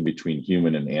interaction between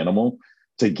human and animal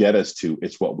to get us to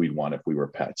it's what we'd want if we were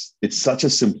pets. It's such a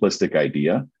simplistic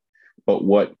idea, but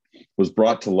what was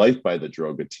brought to life by the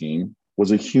Droga team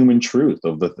was a human truth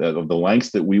of the lengths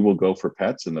that we will go for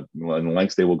pets and the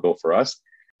lengths they will go for us.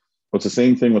 Well, it's the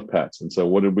same thing with pets. And so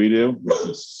what did we do?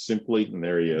 We simply, and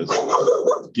there he is,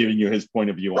 giving you his point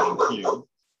of view on cue.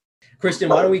 Kristen,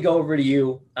 why don't we go over to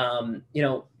you?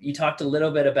 You talked a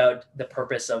little bit about the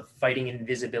purpose of fighting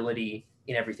invisibility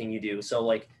in everything you do.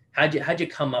 So how'd you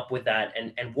come up with that?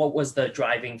 And what was the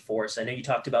driving force? I know you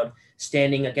talked about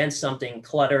standing against something,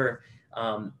 clutter.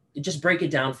 Just break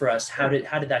it down for us. How did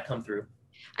that come through?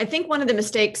 I think one of the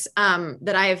mistakes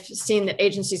that I've seen that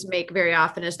agencies make very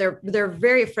often is they're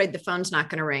very afraid the phone's not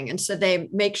going to ring. And so they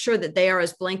make sure that they are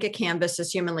as blank a canvas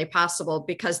as humanly possible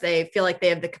because they feel like they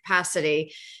have the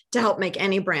capacity to help make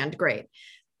any brand great.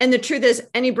 And the truth is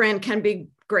any brand can be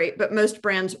great, but most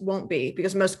brands won't be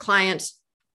because most clients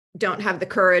don't have the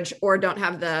courage or don't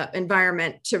have the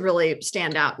environment to really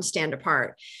stand out and stand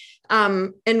apart.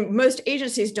 And most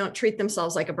agencies don't treat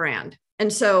themselves like a brand.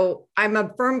 And so I'm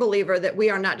a firm believer that we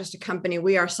are not just a company,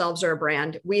 we ourselves are a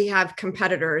brand. We have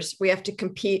competitors. We have to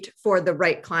compete for the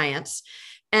right clients.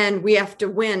 And we have to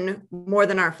win more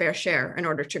than our fair share in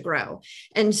order to grow.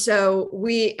 And so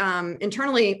we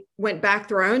internally went back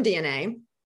through our own DNA,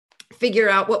 figure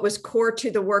out what was core to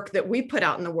the work that we put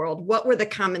out in the world. What were the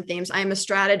common themes? I am a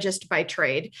strategist by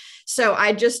trade. So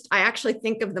I actually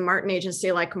think of the Martin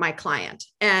Agency like my client.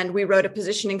 And we wrote a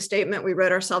positioning statement. We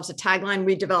wrote ourselves a tagline.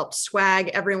 We developed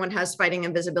swag. Everyone has Fighting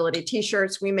Invisibility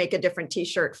t-shirts. We make a different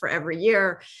t-shirt for every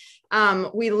year.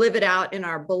 We live it out in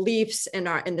our beliefs, in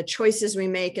the choices we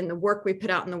make, in the work we put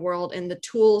out in the world, in the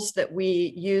tools that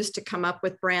we use to come up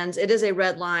with brands. It is a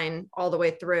red line all the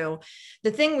way through.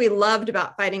 The thing we loved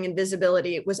about Fighting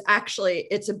Invisibility was actually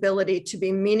its ability to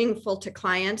be meaningful to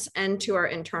clients and to our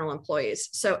internal employees.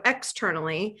 So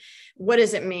externally, what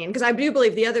does it mean? Because I do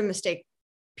believe the other mistake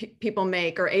people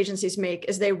make or agencies make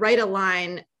is they write a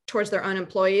line towards their own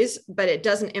employees, but it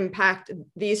doesn't impact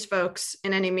these folks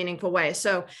in any meaningful way.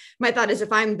 So my thought is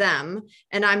if I'm them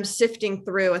and I'm sifting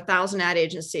through 1,000 ad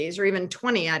agencies or even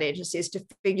 20 ad agencies to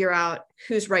figure out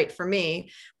who's right for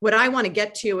me, what I want to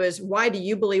get to is why do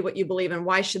you believe what you believe and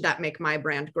why should that make my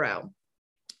brand grow?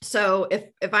 So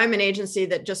if I'm an agency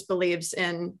that just believes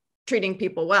in treating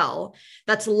people well.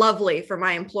 That's lovely for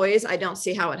my employees. I don't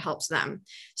see how it helps them.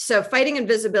 So fighting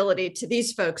invisibility to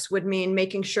these folks would mean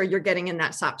making sure you're getting in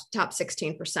that top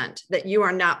 16%, that you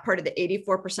are not part of the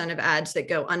 84% of ads that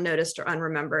go unnoticed or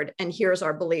unremembered. And here's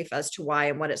our belief as to why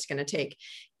and what it's going to take.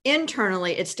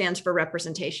 Internally, it stands for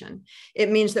representation.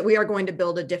 It means that we are going to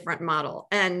build a different model.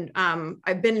 And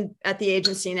I've been at the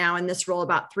agency now in this role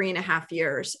about 3.5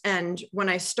 years. And when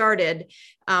I started,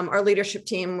 our leadership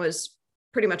team was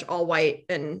pretty much all white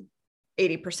and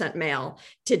 80% male.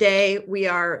 Today, we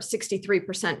are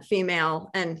 63%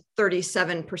 female and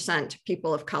 37%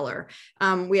 people of color.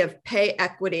 We have pay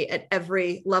equity at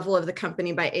every level of the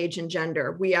company by age and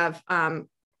gender. We have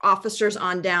officers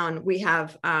on down. We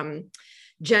have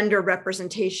gender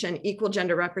representation, equal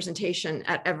gender representation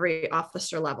at every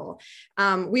officer level.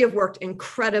 We have worked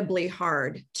incredibly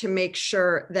hard to make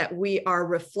sure that we are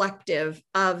reflective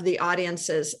of the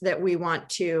audiences that we want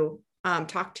to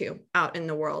talk to out in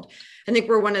the world. I think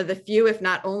we're one of the few, if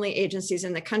not only, agencies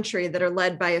in the country that are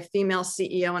led by a female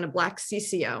CEO and a Black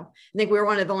CCO. I think we're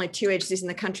one of only 2 agencies in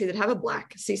the country that have a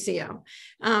Black CCO.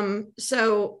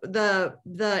 So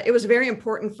it was very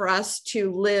important for us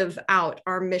to live out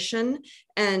our mission,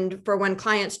 and for when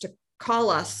clients to call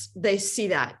us, they see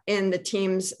that in the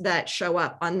teams that show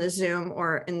up on the Zoom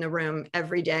or in the room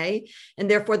every day. And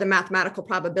therefore, the mathematical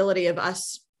probability of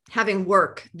us having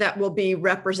work that will be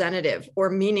representative or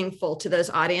meaningful to those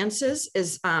audiences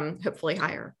is hopefully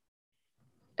higher.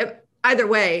 Either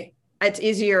way, it's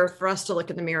easier for us to look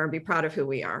in the mirror and be proud of who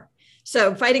we are.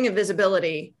 So fighting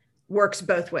invisibility works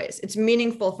both ways. It's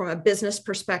meaningful from a business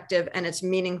perspective, and it's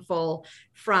meaningful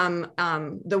from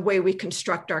the way we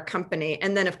construct our company.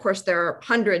 And then, of course, there are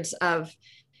hundreds of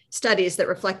studies that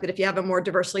reflect that if you have a more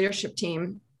diverse leadership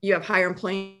team, you have higher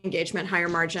employee engagement, higher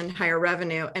margin, higher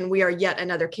revenue. And we are yet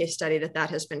another case study that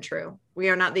has been true. We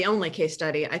are not the only case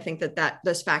study. I think that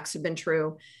those facts have been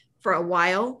true for a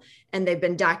while, and they've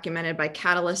been documented by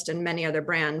Catalyst and many other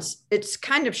brands. It's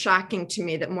kind of shocking to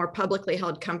me that more publicly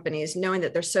held companies, knowing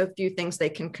that there's so few things they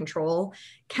can control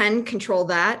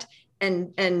that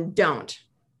and don't.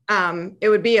 It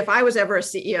would be, if I was ever a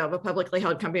CEO of a publicly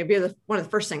held company, it'd be one of the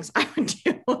first things I would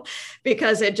do,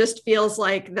 because it just feels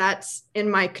like that's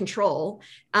in my control.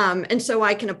 And so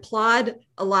I can applaud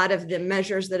a lot of the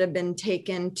measures that have been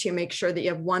taken to make sure that you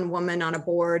have one woman on a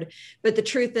board. But the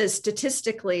truth is,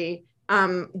 statistically,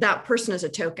 that person is a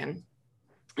token.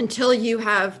 Until you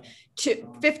have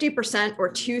 50% or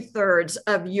 2/3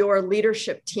 of your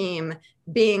leadership team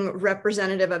being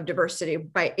representative of diversity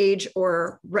by age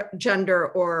or gender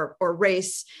or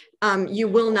race, you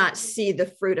will not see the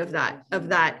fruit of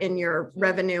that in your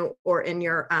revenue or in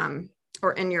your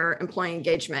employee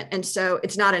engagement. And so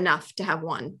it's not enough to have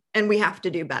one, and we have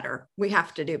to do better.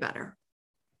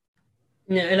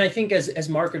 Yeah, and I think as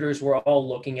marketers, we're all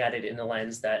looking at it in the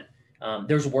lens that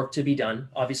there's work to be done.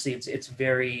 Obviously, it's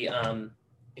very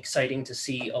exciting to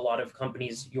see a lot of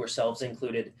companies, yourselves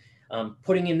included,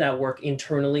 putting in that work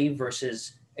internally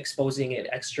versus exposing it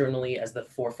externally as the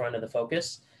forefront of the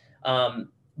focus.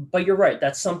 But you're right,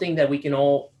 that's something that we can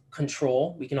all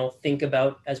control. We can all think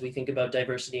about as we think about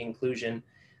diversity and inclusion.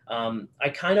 I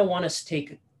kind of want to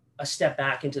take a step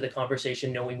back into the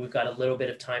conversation, knowing we've got a little bit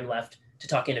of time left to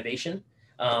talk innovation.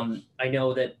 I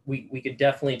know that we could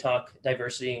definitely talk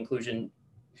diversity and inclusion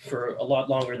for a lot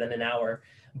longer than an hour,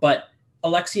 but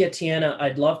Alexia, Tiana,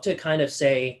 I'd love to kind of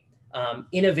say,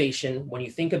 innovation, when you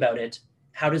think about it,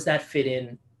 how does that fit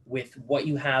in with what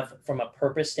you have from a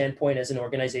purpose standpoint as an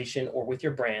organization or with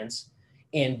your brands?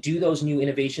 And do those new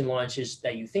innovation launches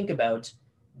that you think about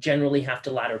generally have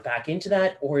to ladder back into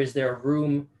that? Or is there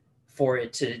room for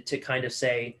it to kind of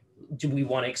say, do we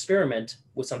want to experiment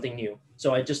with something new?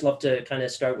 So I'd just love to kind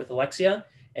of start with Alexia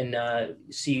and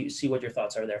see what your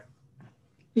thoughts are there.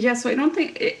 Yeah, so I don't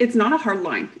think it's not a hard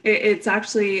line. It's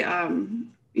actually,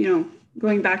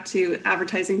 going back to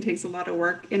advertising takes a lot of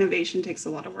work. Innovation takes a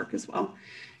lot of work as well.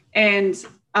 And,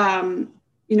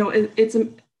 it's a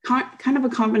kind of a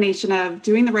combination of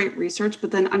doing the right research,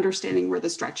 but then understanding where the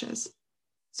stretch is.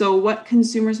 So what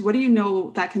do you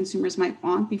know that consumers might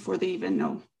want before they even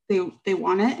know they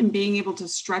want it, and being able to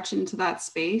stretch into that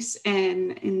space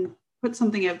and put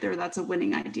something out there that's a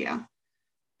winning idea.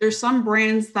 There's some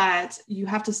brands that you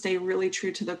have to stay really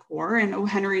true to the core, and O.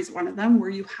 Henry is one of them,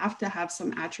 where you have to have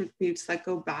some attributes that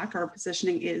go back. Our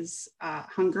positioning is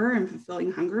hunger and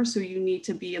fulfilling hunger, so you need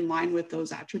to be in line with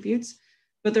those attributes.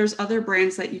 But there's other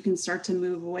brands that you can start to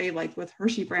move away, like with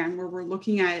Hershey brand, where we're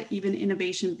looking at even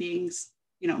innovation being,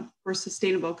 for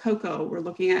sustainable cocoa. We're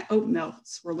looking at oat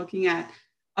milks. We're looking at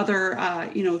other,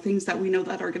 things that we know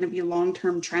that are going to be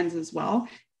long-term trends as well.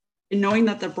 and knowing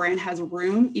that the brand has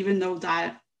room, even though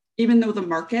the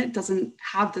market doesn't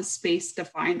have the space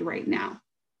defined right now,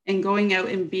 and going out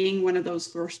and being one of those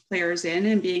first players in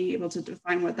and being able to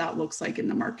define what that looks like in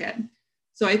the market.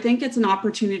 So I think it's an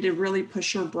opportunity to really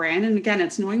push your brand. And again,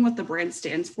 it's knowing what the brand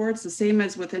stands for. It's the same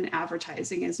as within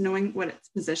advertising, is knowing what it's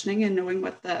positioning and knowing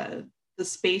what the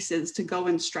space is to go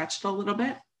and stretch it a little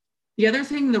bit. The other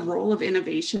thing, the role of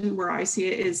innovation, where I see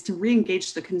it, is to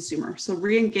re-engage the consumer. So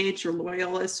re-engage your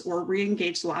loyalists or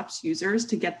re-engage lapsed users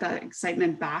to get that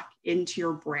excitement back into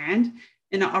your brand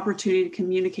and an opportunity to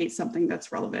communicate something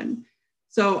that's relevant.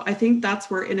 So I think that's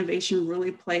where innovation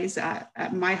really plays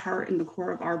at my heart and the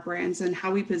core of our brands and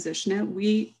how we position it.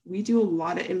 We do a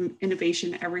lot of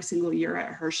innovation every single year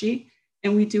at Hershey,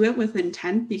 and we do it with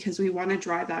intent because we want to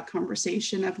drive that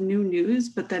conversation of new news,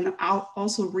 but then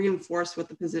also reinforce what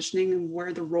the positioning and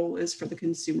where the role is for the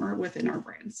consumer within our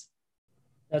brands.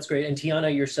 That's great. And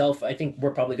Tiana, yourself, I think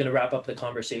we're probably going to wrap up the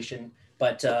conversation,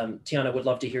 but Tiana, would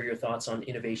love to hear your thoughts on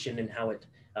innovation and how it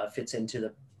fits into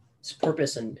the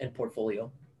purpose and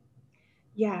portfolio.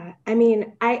 Yeah, I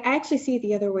mean, I actually see it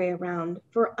the other way around.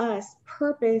 For us,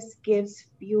 purpose gives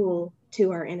fuel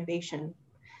to our innovation.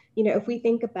 You know, if we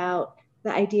think about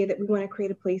the idea that we want to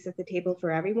create a place at the table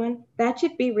for everyone, that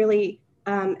should be really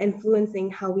influencing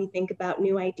how we think about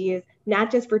new ideas,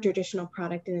 not just for traditional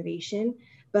product innovation,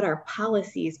 but our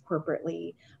policies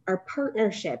corporately, our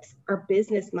partnerships, our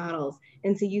business models.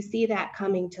 And so you see that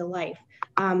coming to life.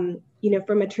 You know,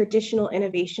 from a traditional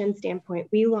innovation standpoint,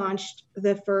 we launched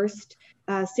the first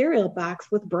cereal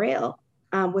box with Braille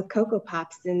with Cocoa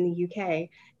Pops in the UK.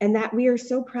 And that we are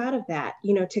so proud of that,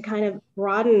 you know, to kind of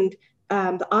broaden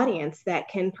the audience that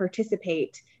can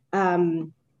participate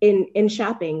in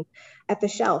shopping at the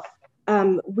shelf.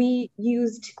 We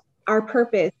used our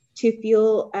purpose to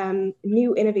fuel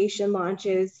new innovation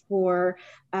launches for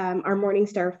our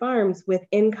Morningstar Farms with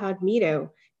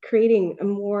Incognito, creating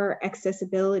more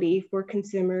accessibility for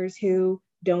consumers who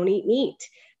don't eat meat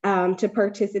to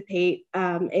participate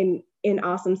in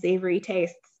awesome savory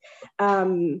tastes,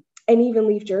 and even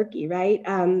leaf jerky, right?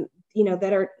 You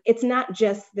know, it's not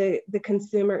just the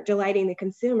consumer, delighting the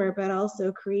consumer, but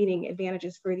also creating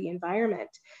advantages for the environment.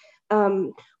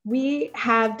 We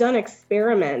have done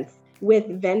experiments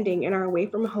with vending in our away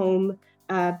from home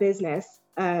business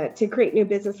to create new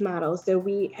business models. So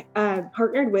we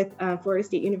partnered with Florida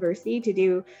State University to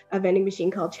do a vending machine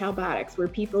called Chowbotics, where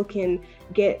people can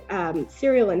get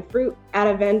cereal and fruit out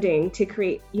of vending to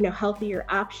create, you know, healthier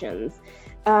options.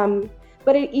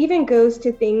 But it even goes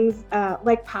to things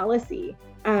like policy.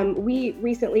 We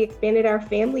recently expanded our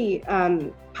family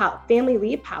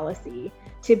leave policy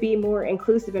to be more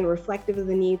inclusive and reflective of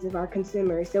the needs of our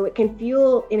consumers. So it can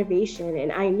fuel innovation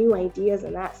and new ideas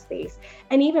in that space.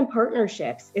 And even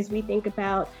partnerships, as we think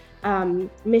about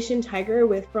Mission Tiger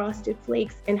with Frosted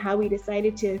Flakes and how we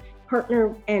decided to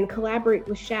partner and collaborate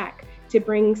with Shaq to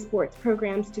bring sports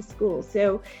programs to schools.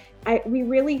 So we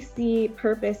really see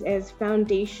purpose as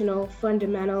foundational,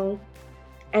 fundamental,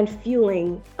 and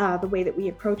fueling the way that we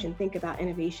approach and think about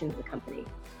innovation as a company.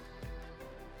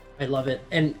 I love it.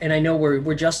 And I know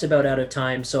we're just about out of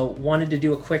time, so wanted to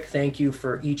do a quick thank you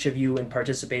for each of you in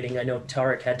participating. I know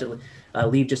Tarek had to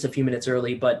leave just a few minutes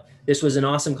early, but this was an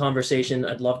awesome conversation.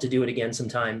 I'd love to do it again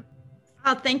sometime.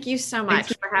 Oh, thank you so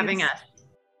much for having us.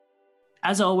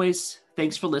 As always,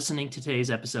 thanks for listening to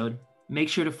today's episode. Make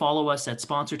sure to follow us at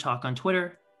Sponsor Talk on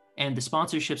Twitter and the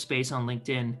Sponsorship Space on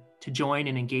LinkedIn to join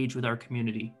and engage with our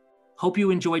community. Hope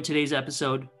you enjoyed today's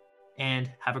episode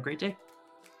and have a great day.